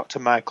guest is Dr.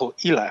 Michael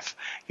Eleff.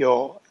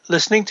 You're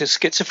listening to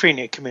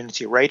Schizophrenia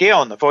Community Radio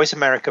on the Voice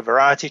America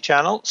Variety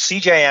Channel,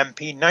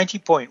 CJMP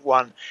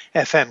 90.1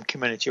 FM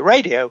Community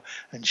Radio,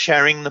 and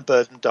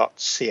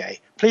sharingtheburden.ca.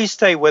 Please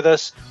stay with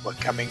us. We're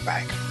coming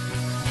back.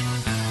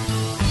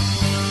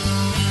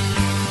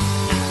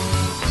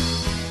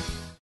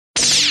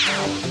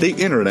 The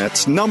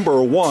Internet's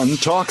 #1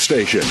 talk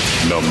station.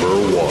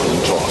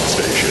 #1 talk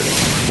station.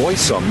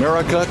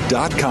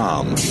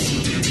 VoiceAmerica.com.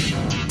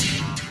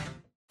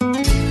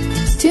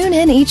 Tune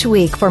in each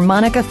week for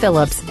Monica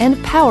Phillips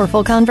and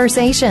Powerful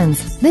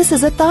Conversations. This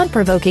is a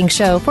thought-provoking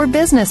show for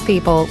business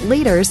people,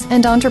 leaders,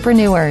 and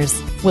entrepreneurs.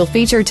 We'll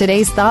feature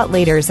today's thought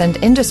leaders and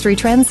industry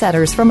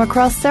trendsetters from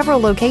across several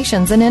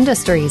locations and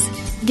industries.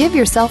 Give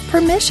yourself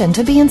permission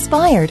to be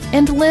inspired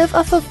and live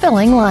a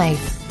fulfilling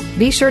life.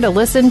 Be sure to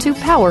listen to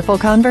Powerful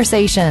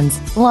Conversations,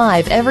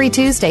 live every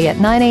Tuesday at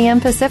 9 a.m.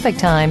 Pacific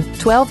Time,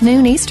 12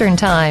 noon Eastern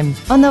Time,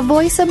 on the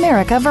Voice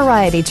America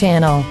Variety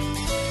Channel.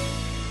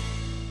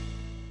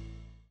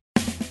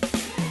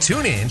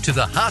 Tune in to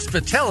the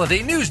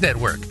Hospitality News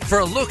Network for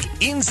a look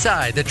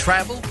inside the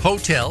travel,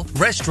 hotel,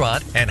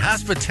 restaurant, and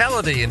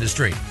hospitality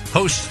industry.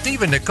 Host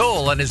Stephen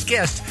Nicole and his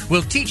guests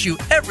will teach you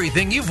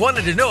everything you've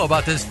wanted to know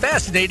about this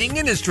fascinating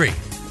industry.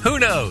 Who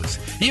knows?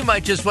 You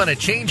might just want to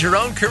change your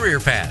own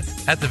career path.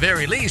 At the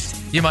very least,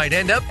 you might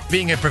end up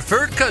being a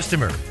preferred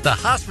customer. The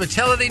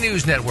Hospitality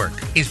News Network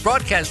is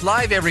broadcast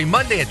live every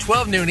Monday at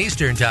 12 noon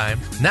Eastern Time,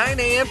 9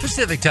 a.m.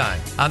 Pacific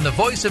Time on the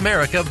Voice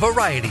America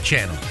Variety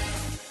Channel.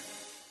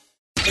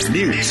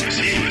 News,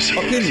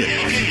 opinion,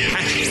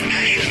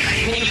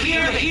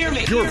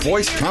 your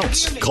voice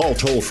counts. Call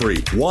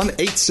toll-free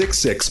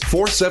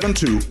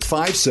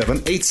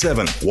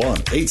 1-866-472-5787.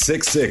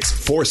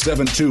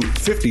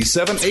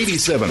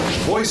 1-866-472-5787.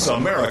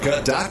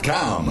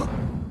 VoiceAmerica.com.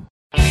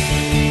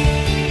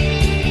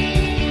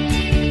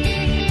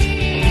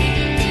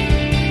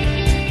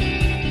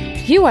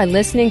 You are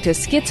listening to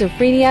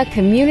Schizophrenia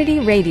Community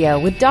Radio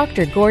with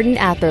Dr. Gordon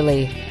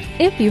Atherley.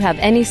 If you have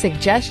any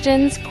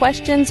suggestions,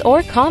 questions,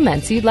 or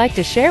comments you'd like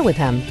to share with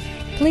him,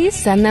 please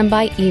send them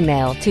by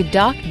email to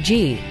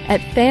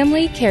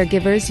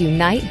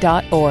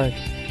docg@familycaregiversunite.org.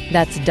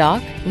 That's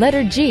doc,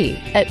 letter G,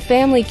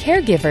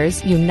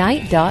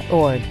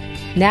 @familycaregiversunite.org.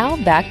 Now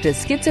back to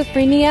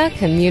Schizophrenia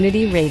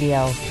Community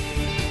Radio.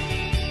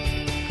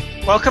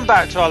 Welcome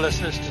back to our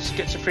listeners to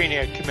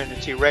Schizophrenia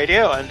Community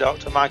Radio and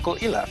Dr. Michael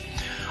Eleff.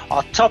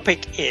 Our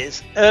topic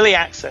is early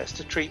access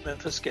to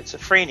treatment for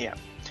schizophrenia.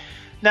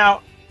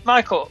 Now,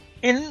 Michael,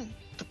 in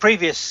the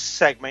previous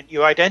segment,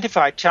 you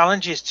identified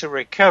challenges to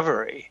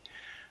recovery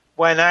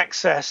when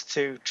access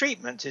to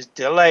treatment is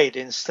delayed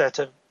instead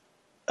of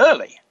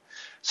early.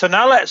 So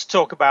now let's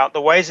talk about the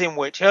ways in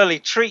which early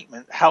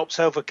treatment helps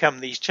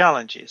overcome these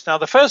challenges. Now,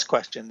 the first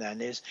question then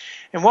is,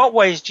 in what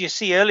ways do you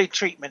see early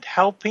treatment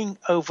helping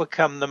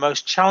overcome the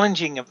most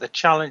challenging of the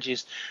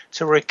challenges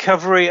to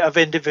recovery of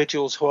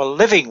individuals who are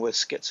living with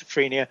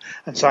schizophrenia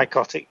and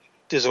psychotic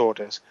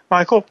disorders?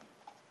 Michael?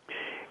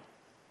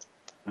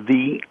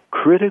 The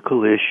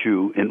critical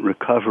issue in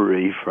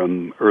recovery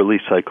from early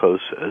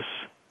psychosis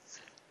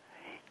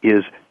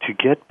is to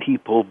get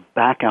people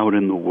back out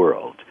in the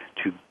world,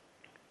 to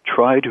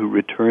try to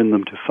return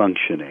them to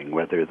functioning,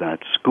 whether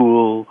that's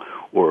school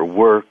or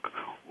work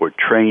or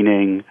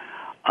training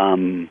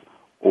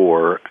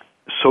or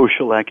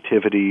social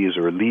activities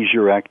or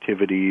leisure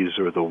activities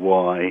or the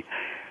why,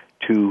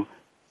 to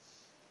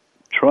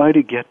try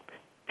to get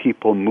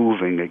people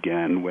moving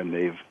again when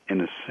they've,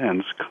 in a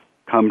sense,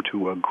 come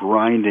to a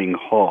grinding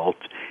halt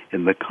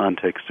in the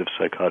context of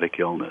psychotic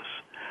illness.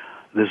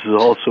 This is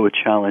also a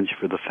challenge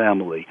for the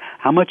family.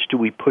 How much do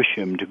we push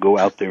him to go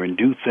out there and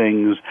do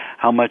things?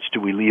 How much do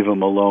we leave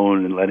him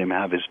alone and let him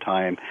have his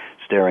time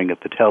staring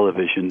at the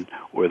television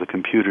or the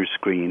computer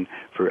screen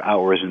for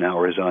hours and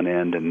hours on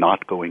end and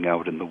not going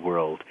out in the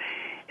world?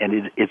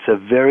 And it's a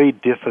very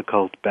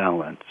difficult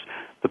balance.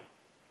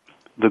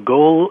 The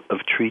goal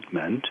of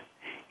treatment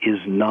is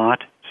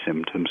not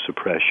symptom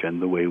suppression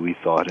the way we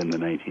thought in the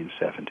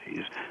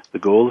 1970s. The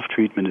goal of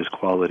treatment is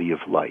quality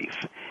of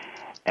life.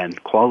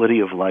 And quality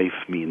of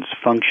life means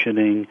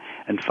functioning,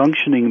 and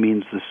functioning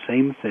means the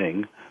same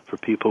thing for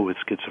people with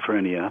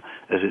schizophrenia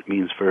as it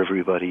means for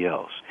everybody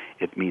else.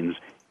 It means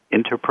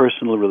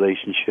interpersonal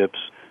relationships,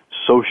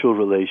 social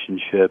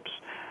relationships,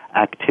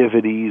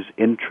 activities,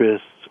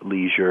 interests,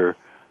 leisure,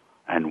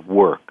 and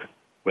work,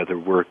 whether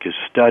work is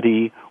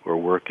study or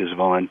work is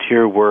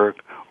volunteer work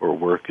or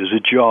work is a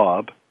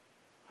job,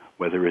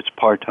 whether it's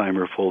part-time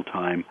or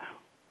full-time.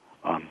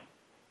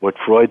 What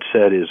Freud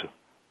said is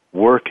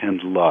work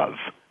and love.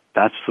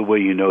 That's the way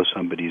you know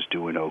somebody's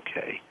doing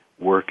okay.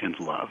 Work and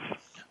love.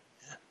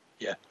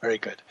 Yeah, very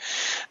good.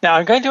 Now,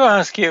 I'm going to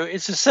ask you,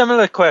 it's a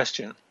similar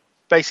question,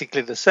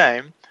 basically the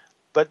same,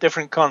 but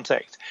different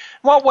context.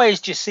 In what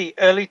ways do you see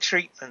early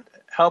treatment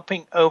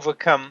helping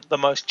overcome the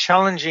most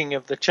challenging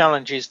of the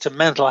challenges to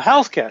mental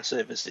health care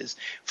services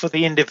for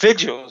the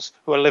individuals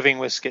who are living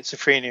with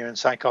schizophrenia and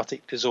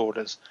psychotic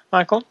disorders?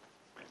 Michael?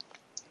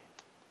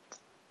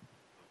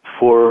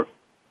 For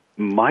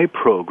my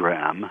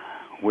program,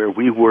 where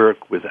we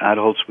work with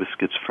adults with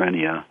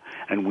schizophrenia,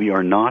 and we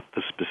are not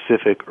the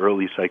specific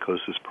early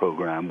psychosis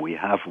program. We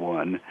have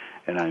one,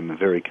 and I'm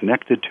very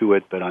connected to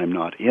it, but I'm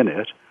not in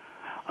it.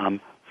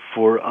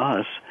 For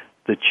us,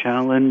 the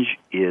challenge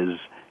is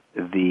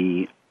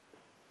the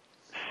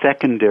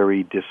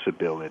secondary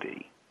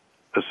disability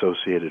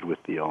associated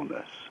with the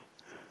illness.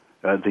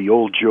 The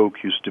old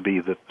joke used to be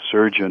that the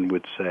surgeon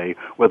would say,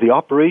 well, the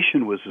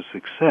operation was a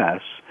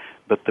success,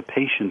 but the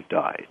patient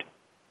died.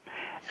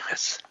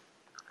 Yes.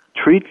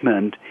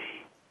 Treatment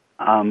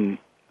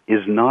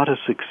is not a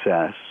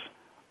success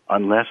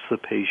unless the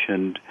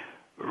patient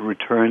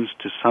returns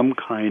to some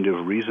kind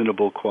of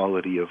reasonable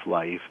quality of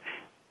life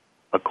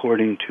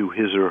according to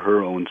his or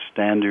her own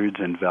standards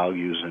and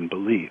values and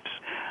beliefs.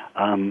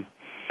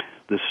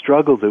 The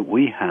struggle that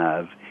we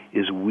have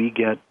is we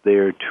get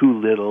there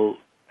too little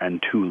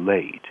and too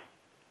late.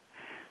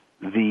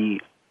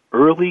 The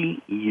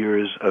early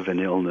years of an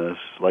illness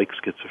like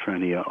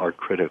schizophrenia are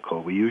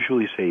critical. We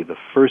usually say the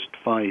first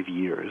 5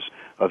 years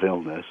of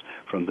illness,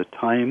 from the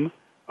time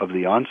of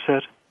the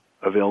onset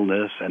of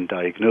illness and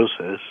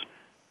diagnosis,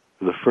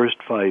 the first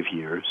 5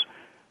 years,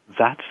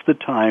 that's the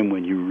time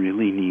when you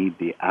really need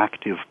the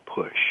active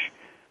push.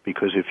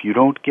 Because if you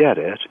don't get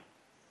it,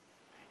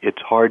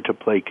 it's hard to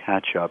play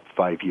catch-up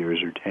 5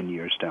 years or 10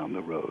 years down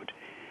the road.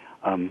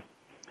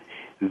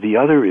 The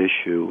other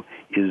issue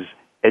is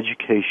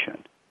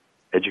education.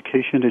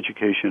 Education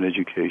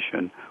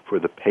for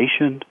the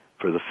patient,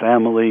 for the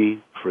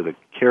family, for the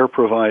care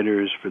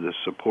providers, for the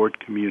support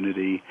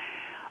community.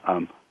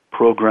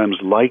 Programs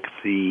like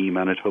the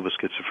Manitoba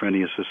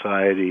Schizophrenia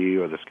Society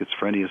or the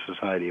Schizophrenia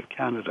Society of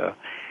Canada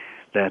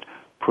that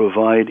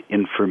provide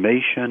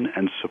information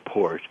and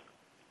support,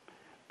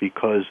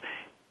 because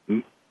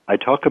I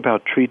talk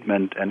about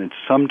treatment and it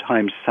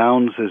sometimes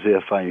sounds as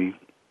if I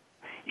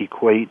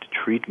equate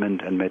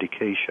treatment and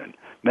medication.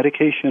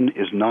 Medication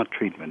is not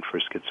treatment for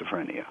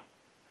schizophrenia.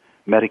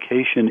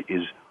 Medication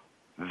is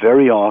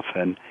very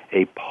often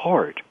a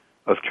part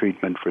of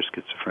treatment for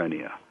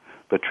schizophrenia.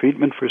 But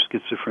treatment for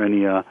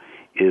schizophrenia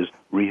is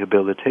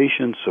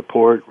rehabilitation,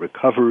 support,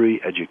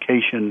 recovery,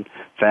 education,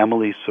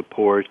 family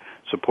support,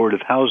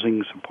 supportive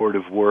housing,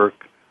 supportive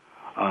work,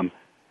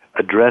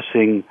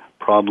 addressing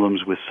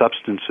problems with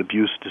substance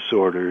abuse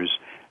disorders.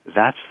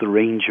 That's the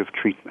range of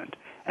treatment.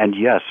 And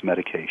yes,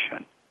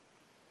 medication,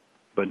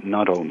 but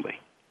not only.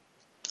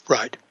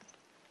 Right.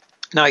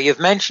 Now, you've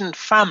mentioned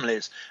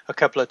families a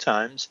couple of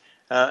times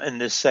in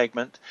this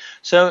segment.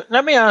 So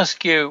let me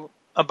ask you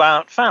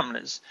about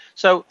families.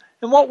 So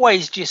in what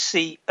ways do you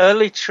see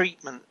early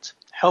treatment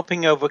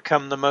helping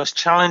overcome the most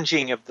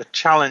challenging of the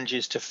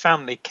challenges to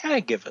family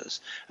caregivers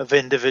of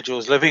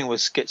individuals living with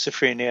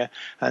schizophrenia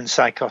and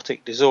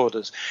psychotic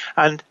disorders?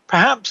 And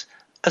perhaps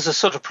as a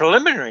sort of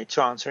preliminary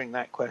to answering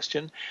that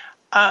question,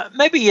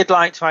 maybe you'd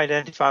like to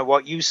identify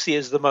what you see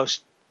as the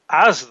most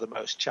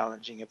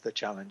challenging of the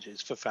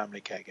challenges for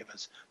family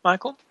caregivers.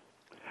 Michael?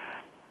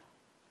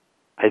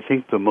 I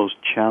think the most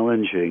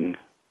challenging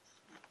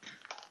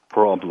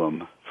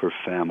problem for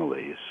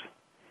families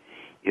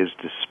is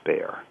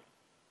despair.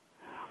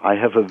 I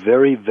have a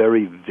very,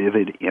 very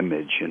vivid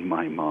image in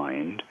my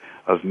mind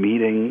of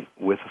meeting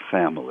with a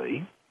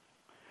family,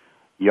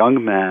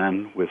 young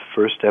man with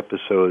first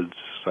episodes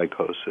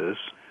psychosis,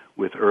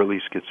 with early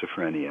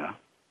schizophrenia.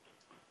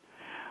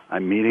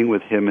 I'm meeting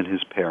with him and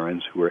his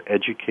parents, who are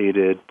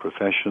educated,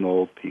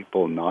 professional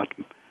people, not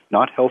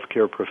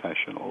healthcare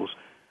professionals,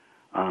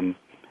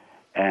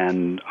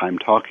 and I'm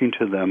talking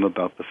to them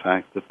about the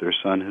fact that their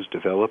son has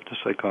developed a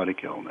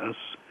psychotic illness,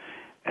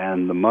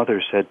 and the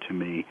mother said to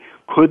me,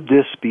 "Could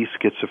this be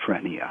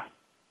schizophrenia?"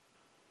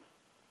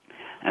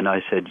 And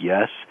I said,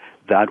 yes,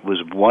 that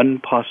was one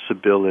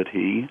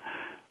possibility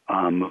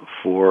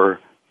for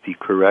the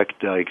correct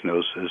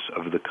diagnosis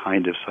of the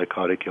kind of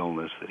psychotic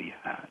illness that he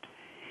had.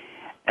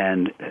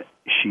 And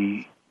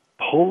she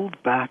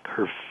pulled back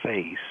her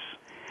face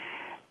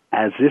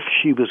as if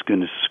she was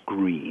going to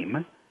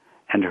scream,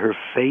 and her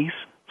face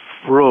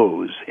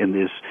froze in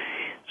this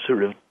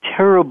sort of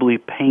terribly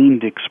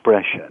pained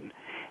expression.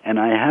 And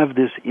I have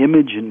this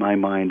image in my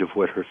mind of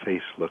what her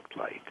face looked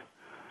like.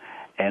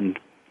 And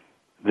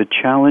the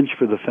challenge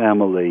for the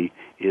family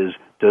is,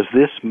 does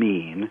this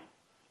mean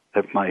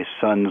that my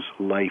son's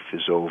life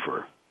is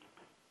over.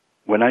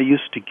 When I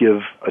used to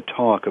give a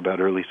talk about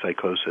early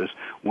psychosis,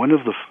 one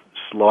of the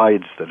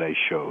slides that I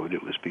showed,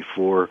 it was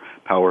before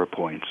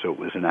PowerPoint, so it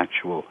was an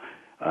actual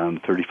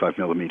 35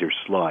 millimeter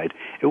slide.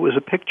 It was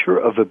a picture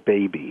of a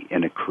baby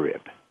in a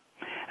crib.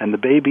 And the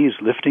baby is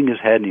lifting his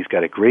head, and he's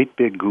got a great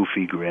big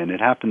goofy grin. It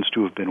happens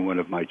to have been one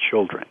of my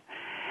children.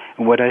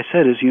 And what I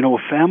said is,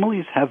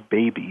 families have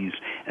babies,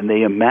 and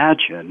they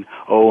imagine,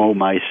 oh,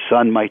 my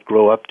son might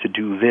grow up to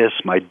do this,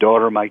 my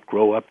daughter might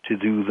grow up to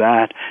do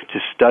that, to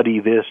study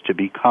this, to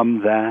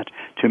become that,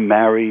 to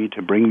marry,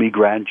 to bring me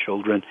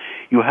grandchildren.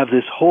 You have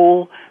this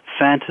whole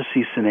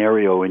fantasy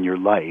scenario in your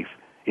life,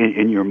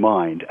 in your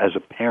mind, as a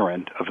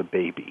parent of a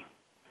baby.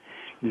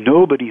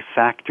 Nobody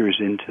factors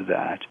into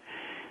that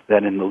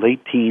in the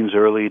late teens,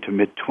 early to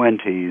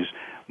mid-20s,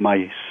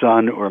 my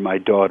son or my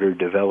daughter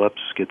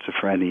develops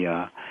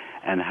schizophrenia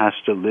and has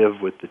to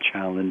live with the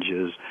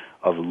challenges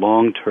of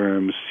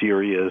long-term,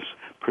 serious,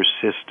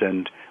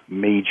 persistent,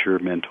 major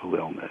mental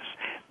illness.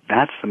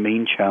 That's the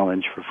main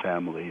challenge for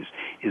families,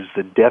 is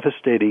the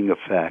devastating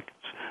effects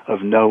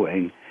of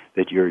knowing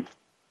that your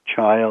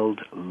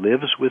child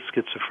lives with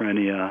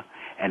schizophrenia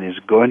and is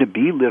going to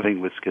be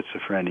living with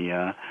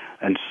schizophrenia,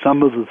 and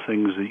some of the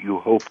things that you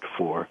hoped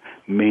for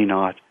may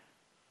not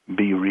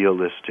be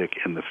realistic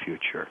in the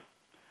future.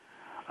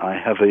 I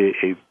have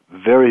a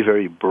very,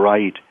 very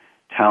bright,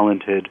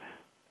 talented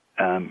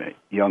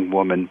young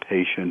woman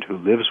patient who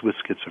lives with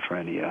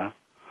schizophrenia,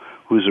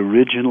 whose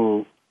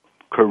original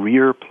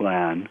career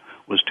plan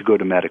was to go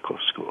to medical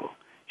school.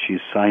 She's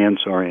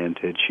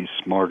science-oriented. She's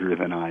smarter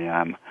than I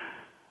am.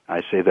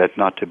 I say that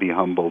not to be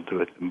humble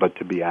to it, but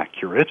to be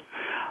accurate.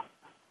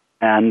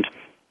 And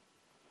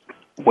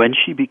when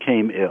she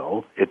became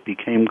ill, it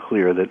became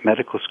clear that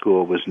medical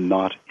school was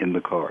not in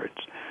the cards.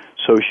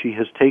 So she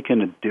has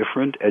taken a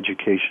different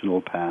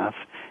educational path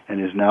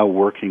and is now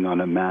working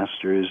on a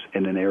master's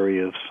in an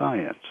area of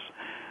science.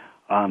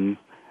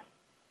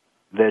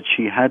 That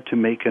she had to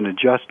make an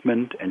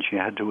adjustment and she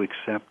had to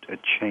accept a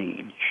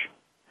change.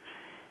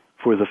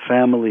 For the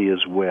family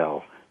as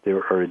well,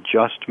 there are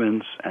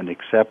adjustments and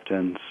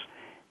acceptance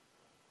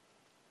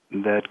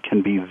that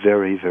can be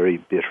very, very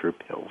bitter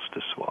pills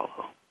to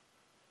swallow.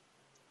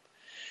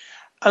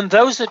 And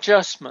those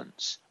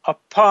adjustments are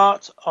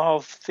part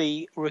of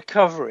the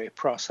recovery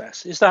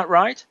process. Is that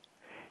right?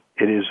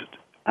 It is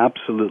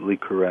absolutely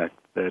correct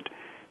that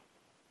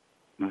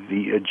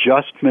the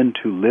adjustment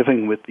to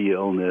living with the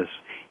illness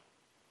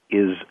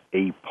is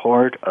a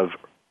part of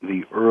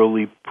the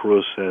early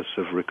process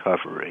of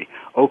recovery.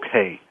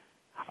 Okay,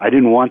 I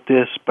didn't want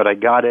this, but I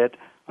got it.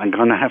 I'm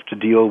going to have to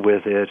deal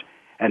with it.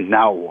 And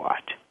now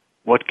what?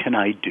 What can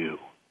I do?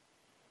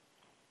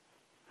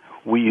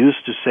 We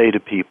used to say to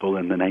people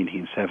in the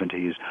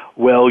 1970s,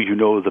 well,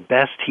 the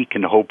best he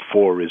can hope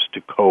for is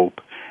to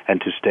cope and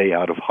to stay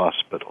out of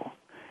hospital.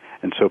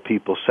 And so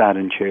people sat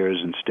in chairs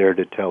and stared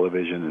at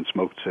television and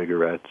smoked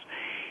cigarettes.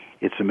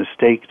 It's a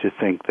mistake to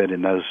think that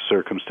in those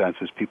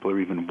circumstances people are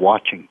even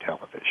watching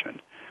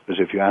television.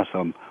 Because if you ask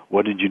them,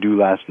 what did you do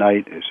last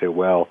night? They say,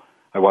 well,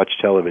 I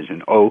watched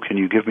television. Oh, can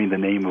you give me the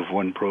name of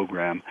one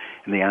program?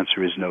 And the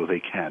answer is no,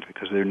 they can't,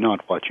 because they're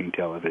not watching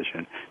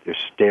television. They're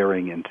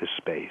staring into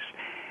space.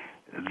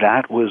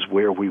 That was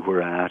where we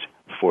were at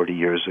 40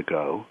 years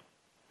ago,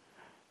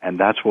 and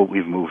that's what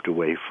we've moved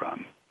away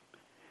from.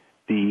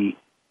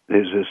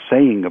 There's a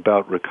saying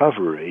about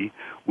recovery,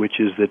 which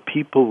is that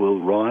people will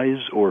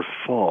rise or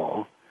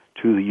fall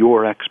to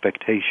your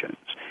expectations.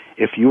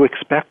 If you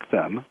expect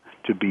them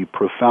to be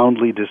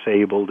profoundly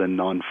disabled and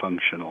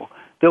non-functional,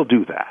 they'll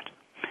do that.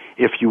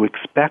 If you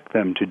expect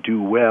them to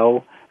do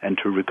well and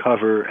to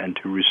recover and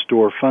to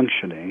restore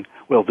functioning,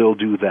 well, they'll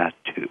do that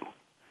too.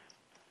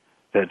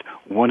 That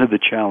one of the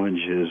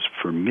challenges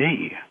for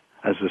me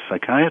as a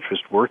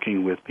psychiatrist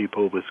working with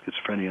people with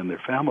schizophrenia and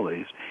their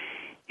families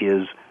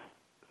is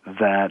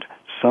that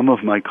some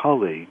of my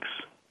colleagues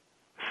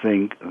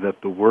think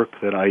that the work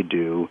that I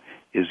do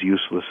is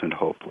useless and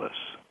hopeless,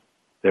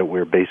 that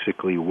we're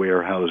basically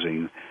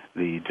warehousing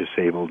the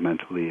disabled,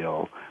 mentally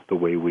ill the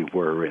way we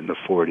were in the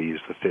 40s,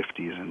 the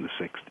 50s, and the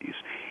 60s.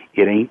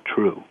 It ain't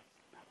true.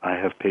 I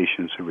have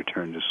patients who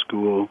return to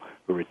school,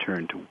 who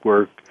return to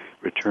work,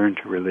 return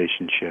to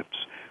relationships,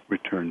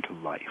 return to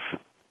life.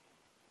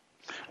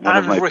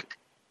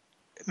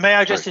 May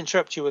I just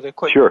interrupt you with a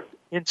quick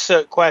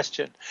insert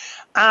question?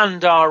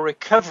 And are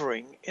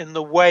recovering in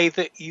the way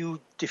that you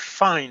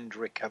defined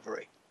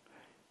recovery.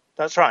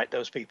 That's right,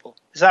 those people.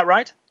 Is that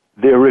right?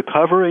 They're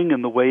recovering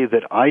in the way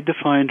that I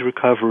defined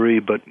recovery,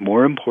 but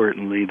more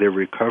importantly, they're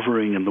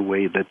recovering in the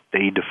way that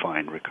they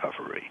define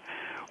recovery.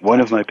 One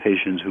of my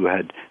patients who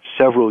had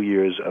several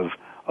years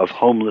of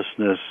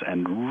homelessness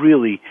and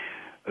really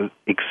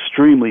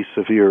extremely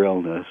severe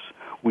illness,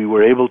 we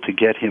were able to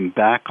get him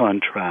back on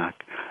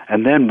track.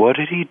 And then what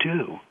did he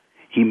do?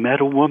 He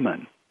met a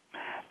woman,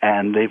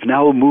 and they've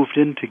now moved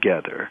in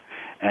together.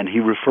 And he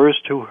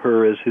refers to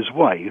her as his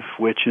wife,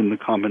 which in the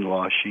common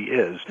law she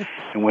is.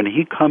 And when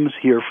he comes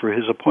here for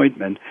his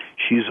appointment,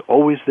 she's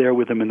always there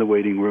with him in the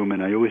waiting room,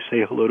 and I always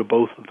say hello to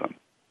both of them.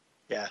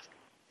 Yeah.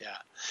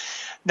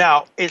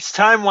 Now, it's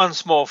time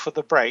once more for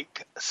the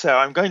break. So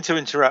I'm going to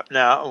interrupt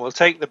now, and we'll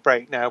take the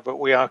break now, but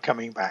we are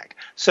coming back.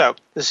 So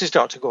this is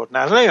Dr. Gordon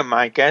Atherley, and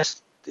my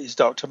guest is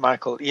Dr.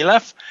 Michael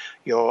Eleff.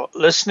 You're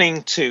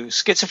listening to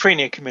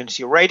Schizophrenia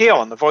Community Radio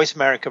on the Voice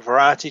America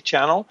Variety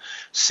Channel,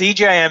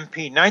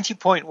 CJMP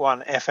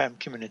 90.1 FM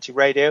Community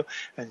Radio,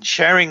 and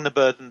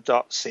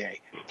sharingtheburden.ca.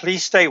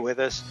 Please stay with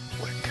us.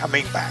 We're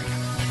coming back.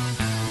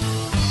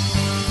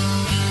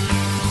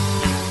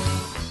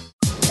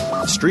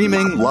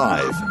 Streaming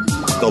live,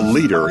 the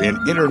leader in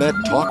Internet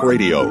Talk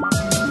Radio,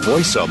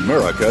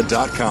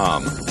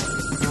 voiceamerica.com.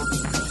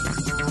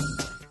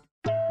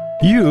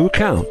 You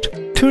count.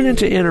 Tune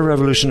into Inner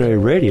Revolutionary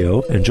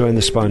Radio and join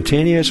the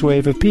spontaneous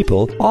wave of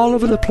people all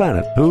over the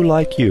planet who,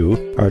 like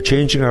you, are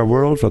changing our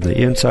world from the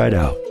inside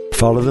out.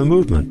 Follow the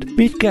movement.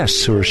 Meet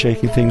guests who are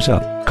shaking things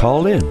up.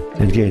 Call in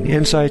and gain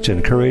insights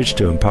and courage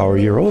to empower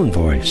your own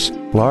voice.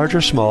 Large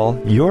or small,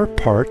 your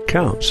part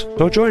counts.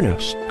 So join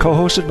us.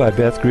 Co-hosted by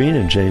Beth Green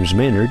and James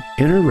Maynard,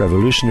 Inner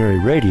Revolutionary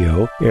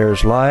Radio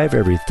airs live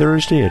every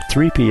Thursday at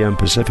 3 p.m.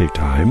 Pacific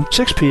Time,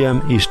 6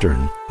 p.m.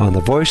 Eastern, on the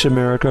Voice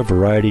America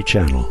Variety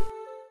Channel.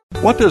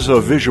 What does a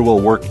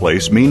visual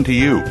workplace mean to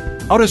you?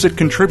 How does it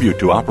contribute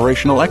to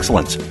operational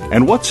excellence?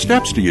 And what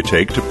steps do you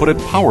take to put it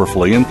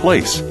powerfully in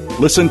place?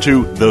 Listen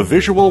to The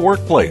Visual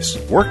Workplace,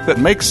 work that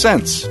makes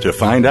sense, to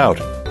find out.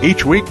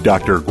 Each week,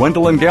 Dr.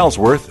 Gwendolyn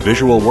Galsworth,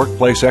 visual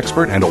workplace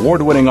expert and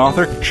award-winning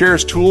author,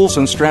 shares tools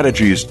and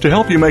strategies to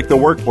help you make the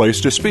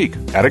workplace to speak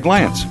at a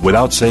glance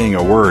without saying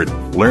a word.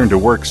 Learn to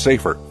work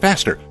safer,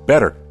 faster,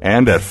 better,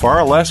 and at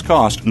far less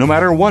cost no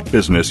matter what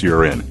business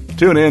you're in.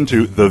 Tune in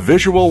to The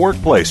Visual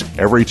Workplace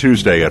every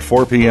Tuesday at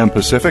 4 p.m.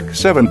 Pacific,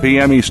 7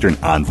 p.m. Eastern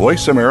on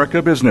Voice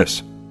America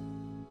Business.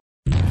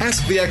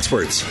 Ask the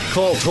experts.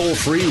 Call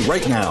toll-free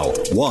right now,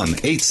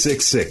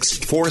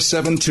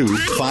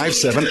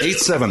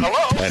 1-866-472-5787.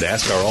 And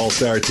ask our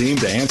All-Star team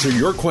to answer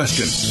your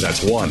question.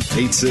 That's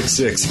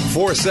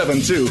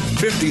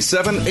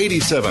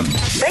 1-866-472-5787.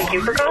 Thank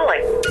you for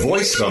calling.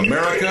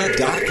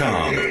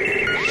 VoiceAmerica.com.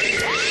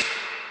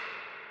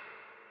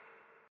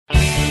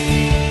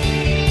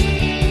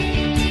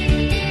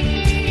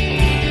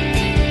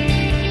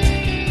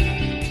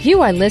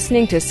 You are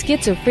listening to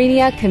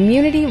Schizophrenia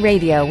Community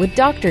Radio with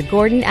Dr.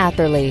 Gordon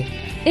Atherley.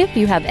 If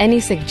you have any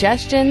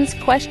suggestions,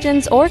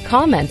 questions, or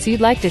comments you'd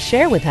like to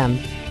share with him,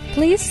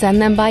 please send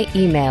them by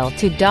email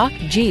to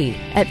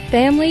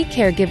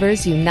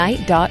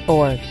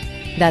docg@familycaregiversunite.org.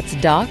 That's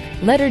doc,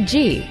 letter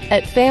G,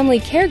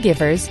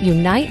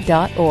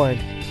 @familycaregiversunite.org.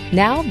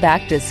 Now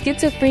back to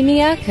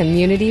Schizophrenia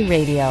Community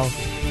Radio.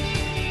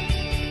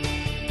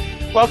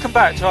 Welcome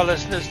back to our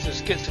listeners to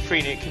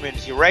Schizophrenia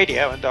Community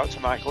Radio and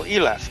Dr. Michael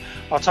Eleff.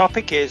 Our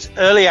topic is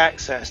early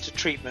access to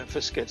treatment for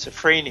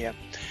schizophrenia.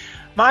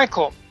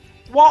 Michael,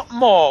 what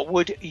more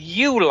would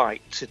you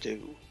like to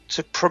do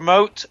to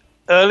promote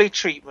early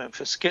treatment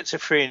for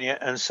schizophrenia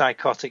and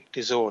psychotic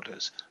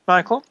disorders?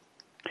 Michael?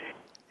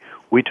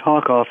 We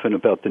talk often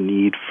about the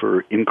need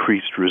for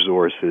increased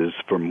resources,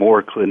 for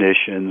more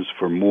clinicians,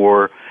 for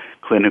more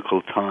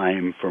clinical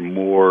time, for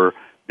more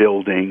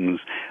buildings,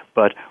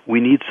 but we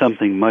need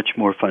something much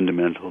more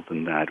fundamental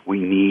than that. We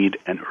need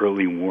an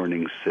early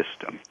warning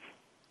system.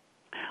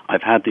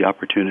 I've had the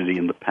opportunity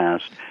in the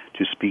past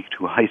to speak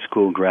to high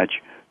school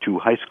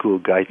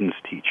guidance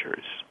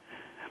teachers,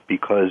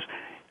 because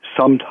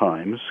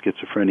sometimes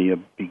schizophrenia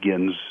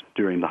begins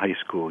during the high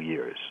school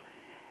years,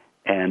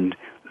 and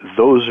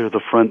those are the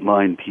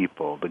frontline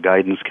people, the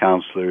guidance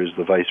counselors,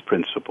 the vice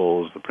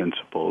principals,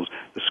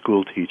 the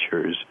school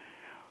teachers,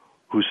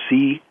 who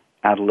see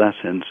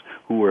adolescents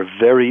who are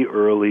very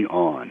early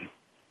on.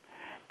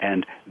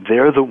 And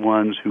they're the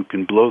ones who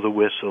can blow the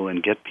whistle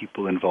and get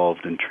people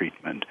involved in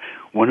treatment.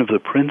 One of the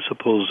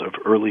principles of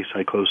early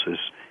psychosis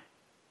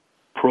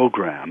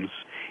programs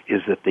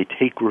is that they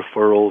take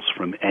referrals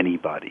from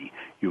anybody.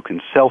 You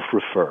can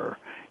self-refer.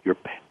 Your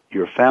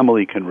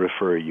family can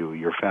refer you.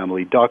 Your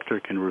family doctor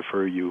can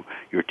refer you.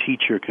 Your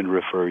teacher can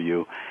refer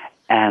you.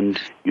 And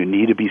you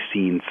need to be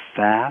seen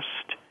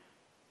fast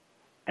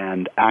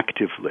and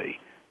actively.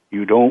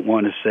 You don't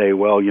want to say,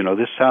 well,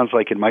 this sounds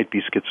like it might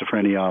be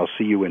schizophrenia. I'll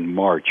see you in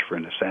March for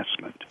an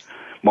assessment.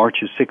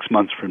 March is 6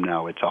 months from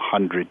now. It's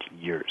 100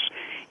 years.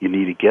 You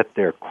need to get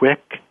there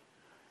quick.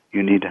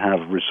 You need to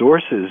have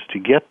resources to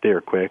get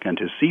there quick and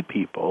to see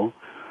people,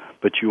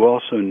 but you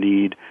also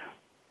need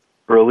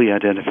early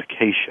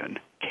identification.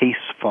 Case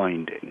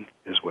finding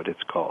is what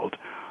it's called.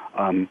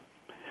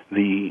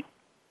 The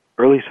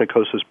early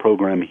psychosis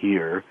program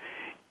here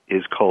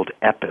is called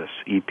EPPIS,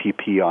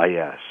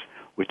 E-P-P-I-S,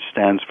 which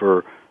stands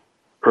for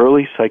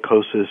Early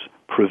Psychosis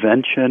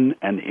Prevention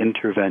and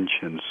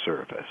Intervention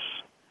Service.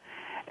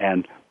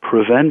 And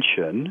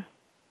prevention,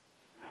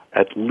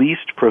 at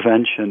least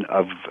prevention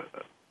of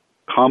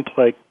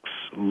complex,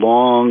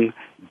 long,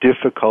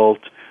 difficult,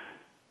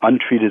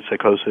 untreated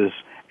psychosis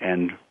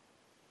and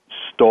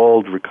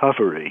stalled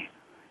recovery,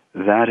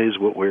 that is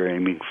what we're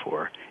aiming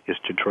for, is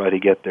to try to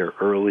get there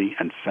early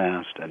and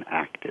fast and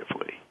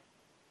actively.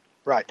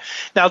 Right.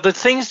 Now, the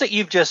things that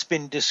you've just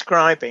been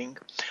describing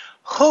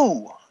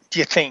who do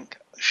you think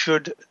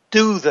should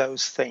do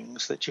those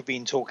things that you've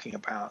been talking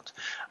about?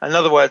 In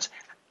other words,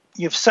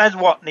 you've said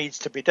what needs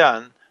to be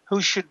done.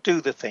 Who should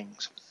do the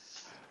things?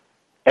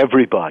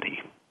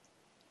 Everybody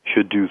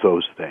should do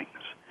those things.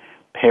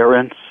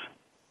 Parents,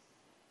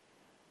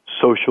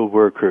 social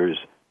workers,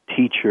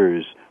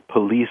 teachers,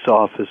 police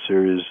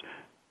officers,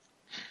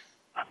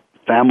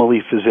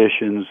 family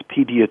physicians,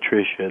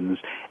 pediatricians,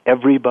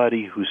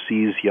 everybody who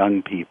sees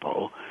young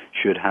people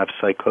should have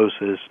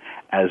psychosis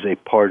as a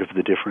part of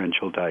the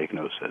differential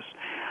diagnosis.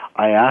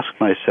 I ask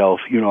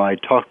myself, I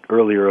talked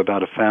earlier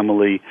about a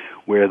family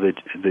where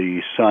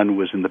the son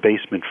was in the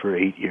basement for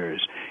 8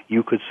 years.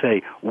 You could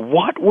say,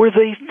 what were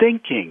they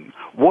thinking?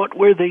 What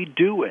were they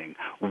doing?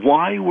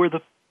 Why were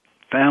the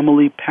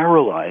family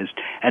paralyzed?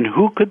 And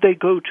who could they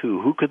go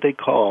to? Who could they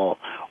call?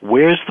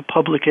 Where's the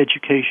public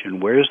education?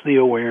 Where's the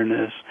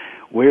awareness?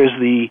 Where's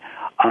the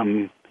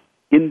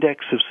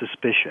index of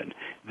suspicion?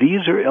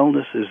 These are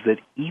illnesses that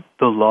eat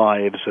the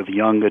lives of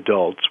young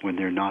adults when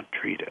they're not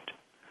treated.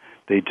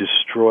 They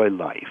destroy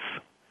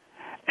life.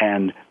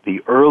 And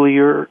the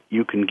earlier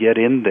you can get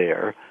in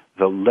there,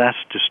 the less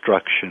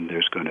destruction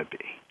there's going to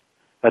be.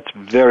 That's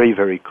very,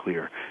 very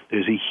clear.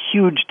 There's a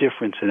huge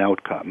difference in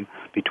outcome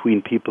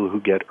between people who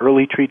get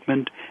early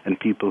treatment and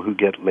people who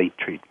get late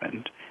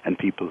treatment and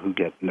people who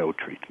get no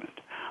treatment.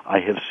 I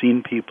have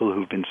seen people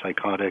who've been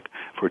psychotic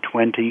for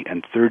 20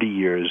 and 30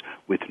 years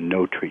with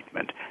no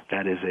treatment.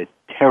 That is a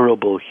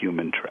terrible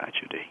human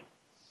tragedy.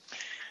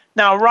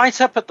 Now, right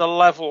up at the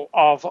level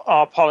of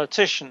our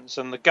politicians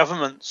and the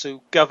governments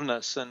who govern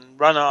us and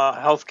run our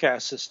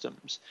healthcare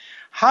systems,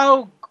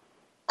 how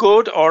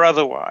good or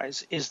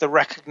otherwise is the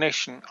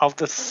recognition of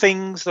the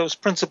things, those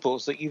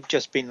principles that you've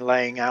just been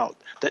laying out,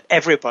 that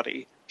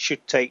everybody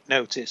should take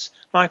notice?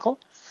 Michael?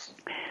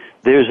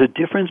 There's a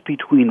difference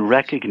between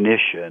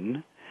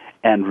recognition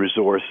and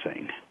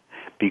resourcing,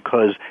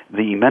 because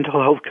the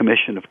Mental Health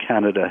Commission of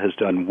Canada has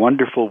done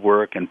wonderful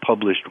work and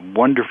published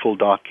wonderful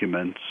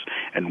documents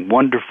and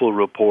wonderful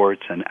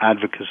reports and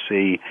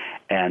advocacy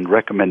and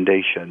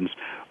recommendations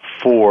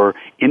for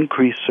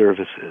increased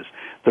services.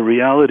 The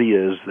reality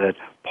is that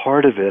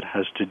part of it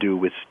has to do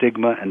with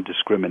stigma and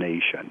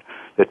discrimination,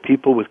 that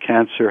people with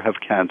cancer have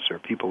cancer,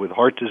 people with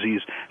heart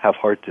disease have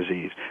heart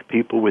disease,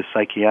 people with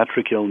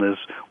psychiatric illness,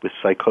 with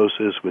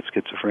psychosis, with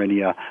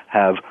schizophrenia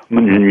have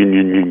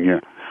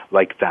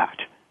like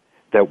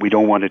that we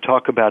don't want to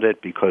talk about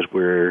it because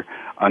we're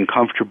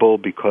uncomfortable,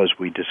 because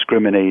we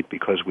discriminate,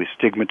 because we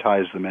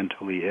stigmatize the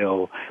mentally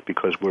ill,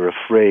 because we're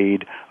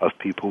afraid of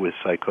people with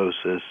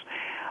psychosis.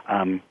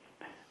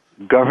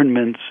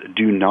 Governments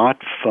do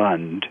not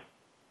fund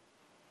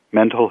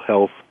mental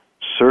health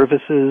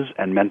services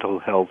and mental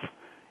health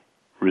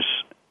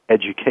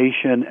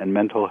education and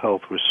mental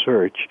health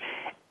research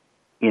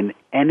in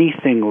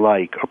anything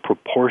like a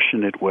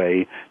proportionate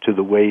way to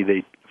the way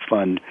they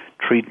fund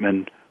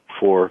treatment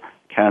for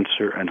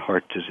cancer and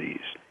heart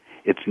disease.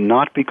 It's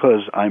not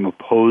because I'm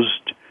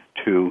opposed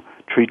to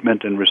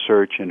treatment and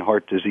research in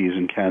heart disease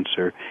and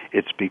cancer.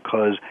 It's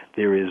because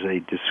there is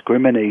a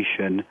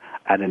discrimination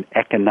at an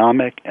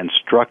economic and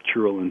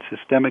structural and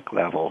systemic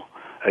level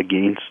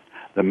against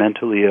the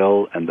mentally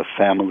ill and the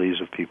families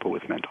of people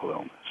with mental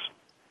illness.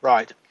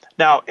 Right.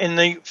 Now, in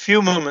the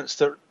few moments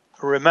that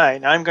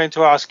remain, I'm going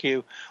to ask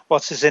you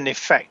what is in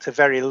effect a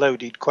very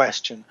loaded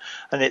question,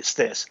 and it's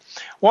this.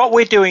 What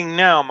we're doing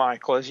now,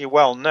 Michael, as you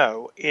well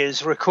know,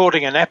 is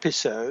recording an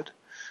episode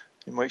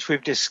in which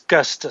we've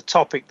discussed a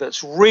topic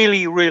that's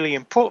really, really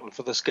important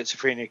for the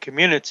schizophrenia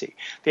community.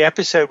 The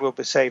episode will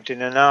be saved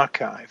in an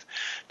archive.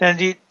 Now,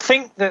 do you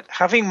think that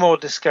having more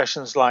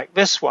discussions like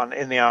this one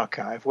in the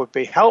archive would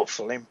be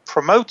helpful in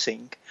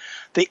promoting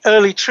the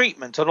early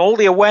treatment and all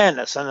the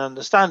awareness and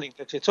understanding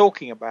that you're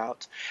talking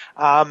about?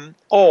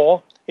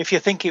 Or if you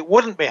think it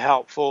wouldn't be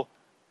helpful,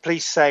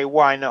 please say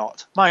why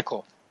not.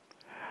 Michael?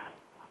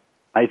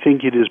 I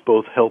think it is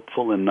both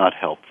helpful and not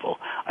helpful.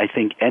 I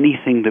think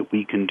anything that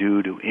we can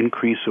do to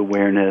increase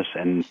awareness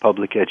and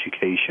public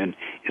education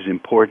is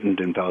important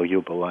and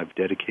valuable. I've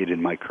dedicated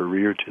my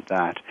career to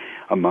that,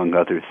 among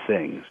other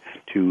things,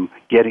 to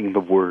getting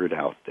the word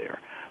out there.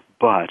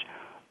 But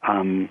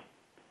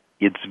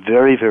it's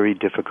very, very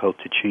difficult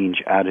to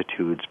change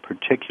attitudes,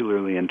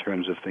 particularly in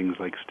terms of things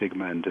like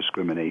stigma and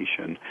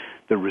discrimination.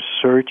 The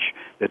research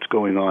that's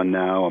going on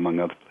now, among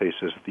other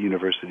places, at the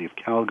University of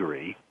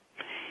Calgary,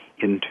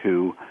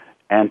 into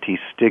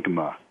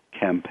anti-stigma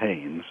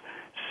campaigns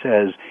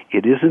says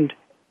it isn't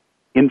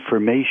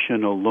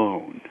information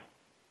alone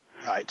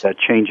that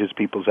changes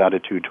people's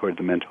attitude toward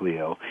the mentally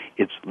ill.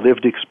 It's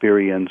lived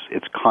experience,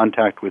 it's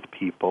contact with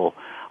people.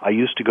 I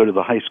used to go to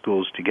the high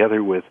schools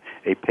together with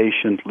a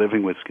patient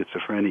living with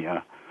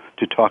schizophrenia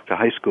to talk to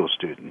high school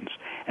students.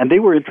 And they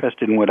were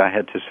interested in what I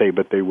had to say,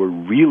 but they were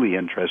really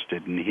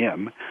interested in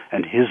him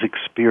and his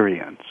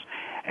experience.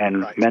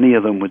 And many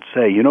of them would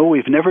say,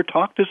 we've never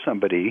talked to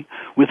somebody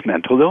with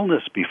mental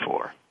illness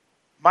before.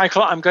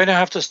 Michael, I'm going to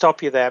have to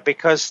stop you there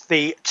because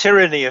the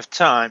tyranny of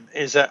time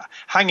is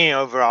hanging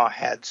over our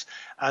heads,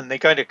 and they're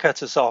going to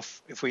cut us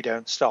off if we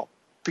don't stop.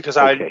 because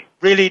I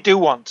really do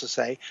want to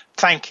say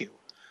thank you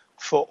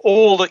for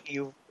all that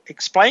you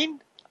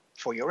explained,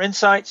 for your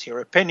insights, your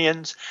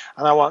opinions,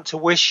 and I want to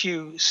wish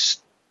you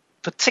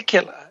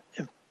particular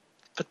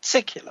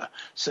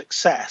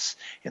success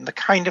in the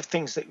kind of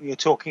things that you're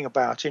talking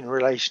about in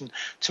relation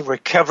to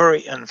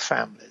recovery and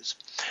families.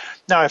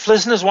 Now, if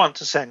listeners want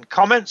to send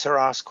comments or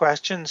ask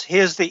questions,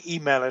 here's the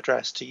email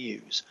address to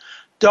use: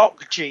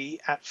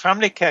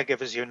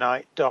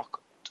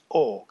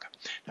 docg@familycaregiversunite.org.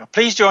 Now,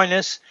 please join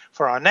us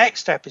for our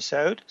next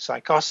episode,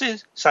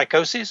 Psychosis,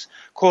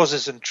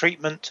 Causes and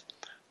Treatment.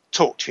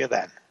 Talk to you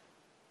then.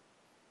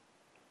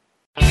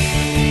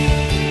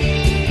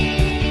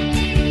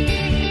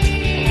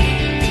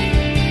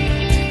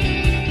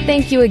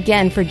 Thank you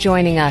again for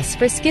joining us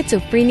for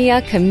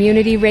Schizophrenia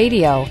Community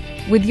Radio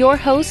with your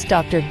host,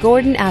 Dr.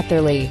 Gordon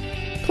Atherley.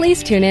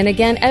 Please tune in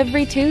again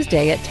every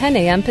Tuesday at 10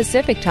 a.m.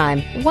 Pacific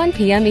Time, 1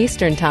 p.m.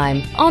 Eastern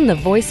Time on the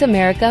Voice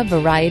America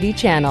Variety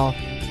Channel.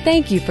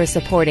 Thank you for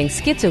supporting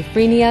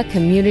Schizophrenia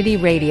Community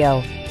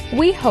Radio.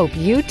 We hope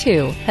you,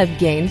 too, have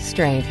gained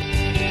strength.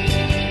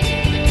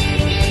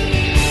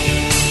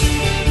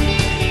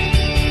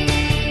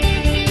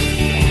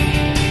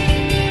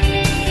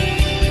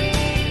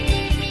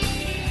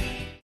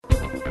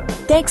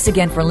 Thanks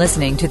again for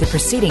listening to the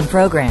preceding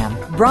program,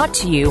 brought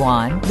to you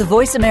on the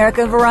Voice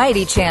America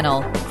Variety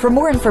Channel. For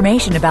more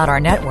information about our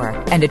network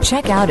and to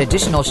check out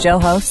additional show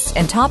hosts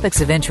and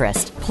topics of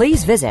interest,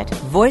 please visit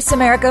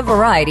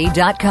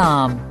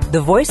voiceamericavariety.com.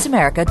 The Voice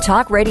America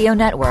Talk Radio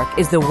Network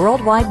is the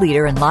worldwide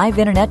leader in live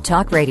Internet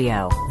talk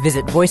radio.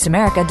 Visit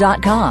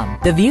voiceamerica.com.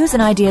 The views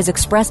and ideas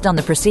expressed on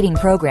the preceding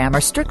program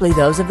are strictly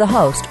those of the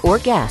host or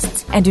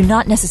guests and do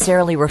not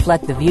necessarily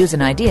reflect the views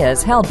and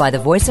ideas held by the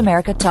Voice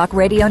America Talk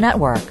Radio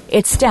Network,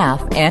 its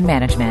staff, and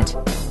management.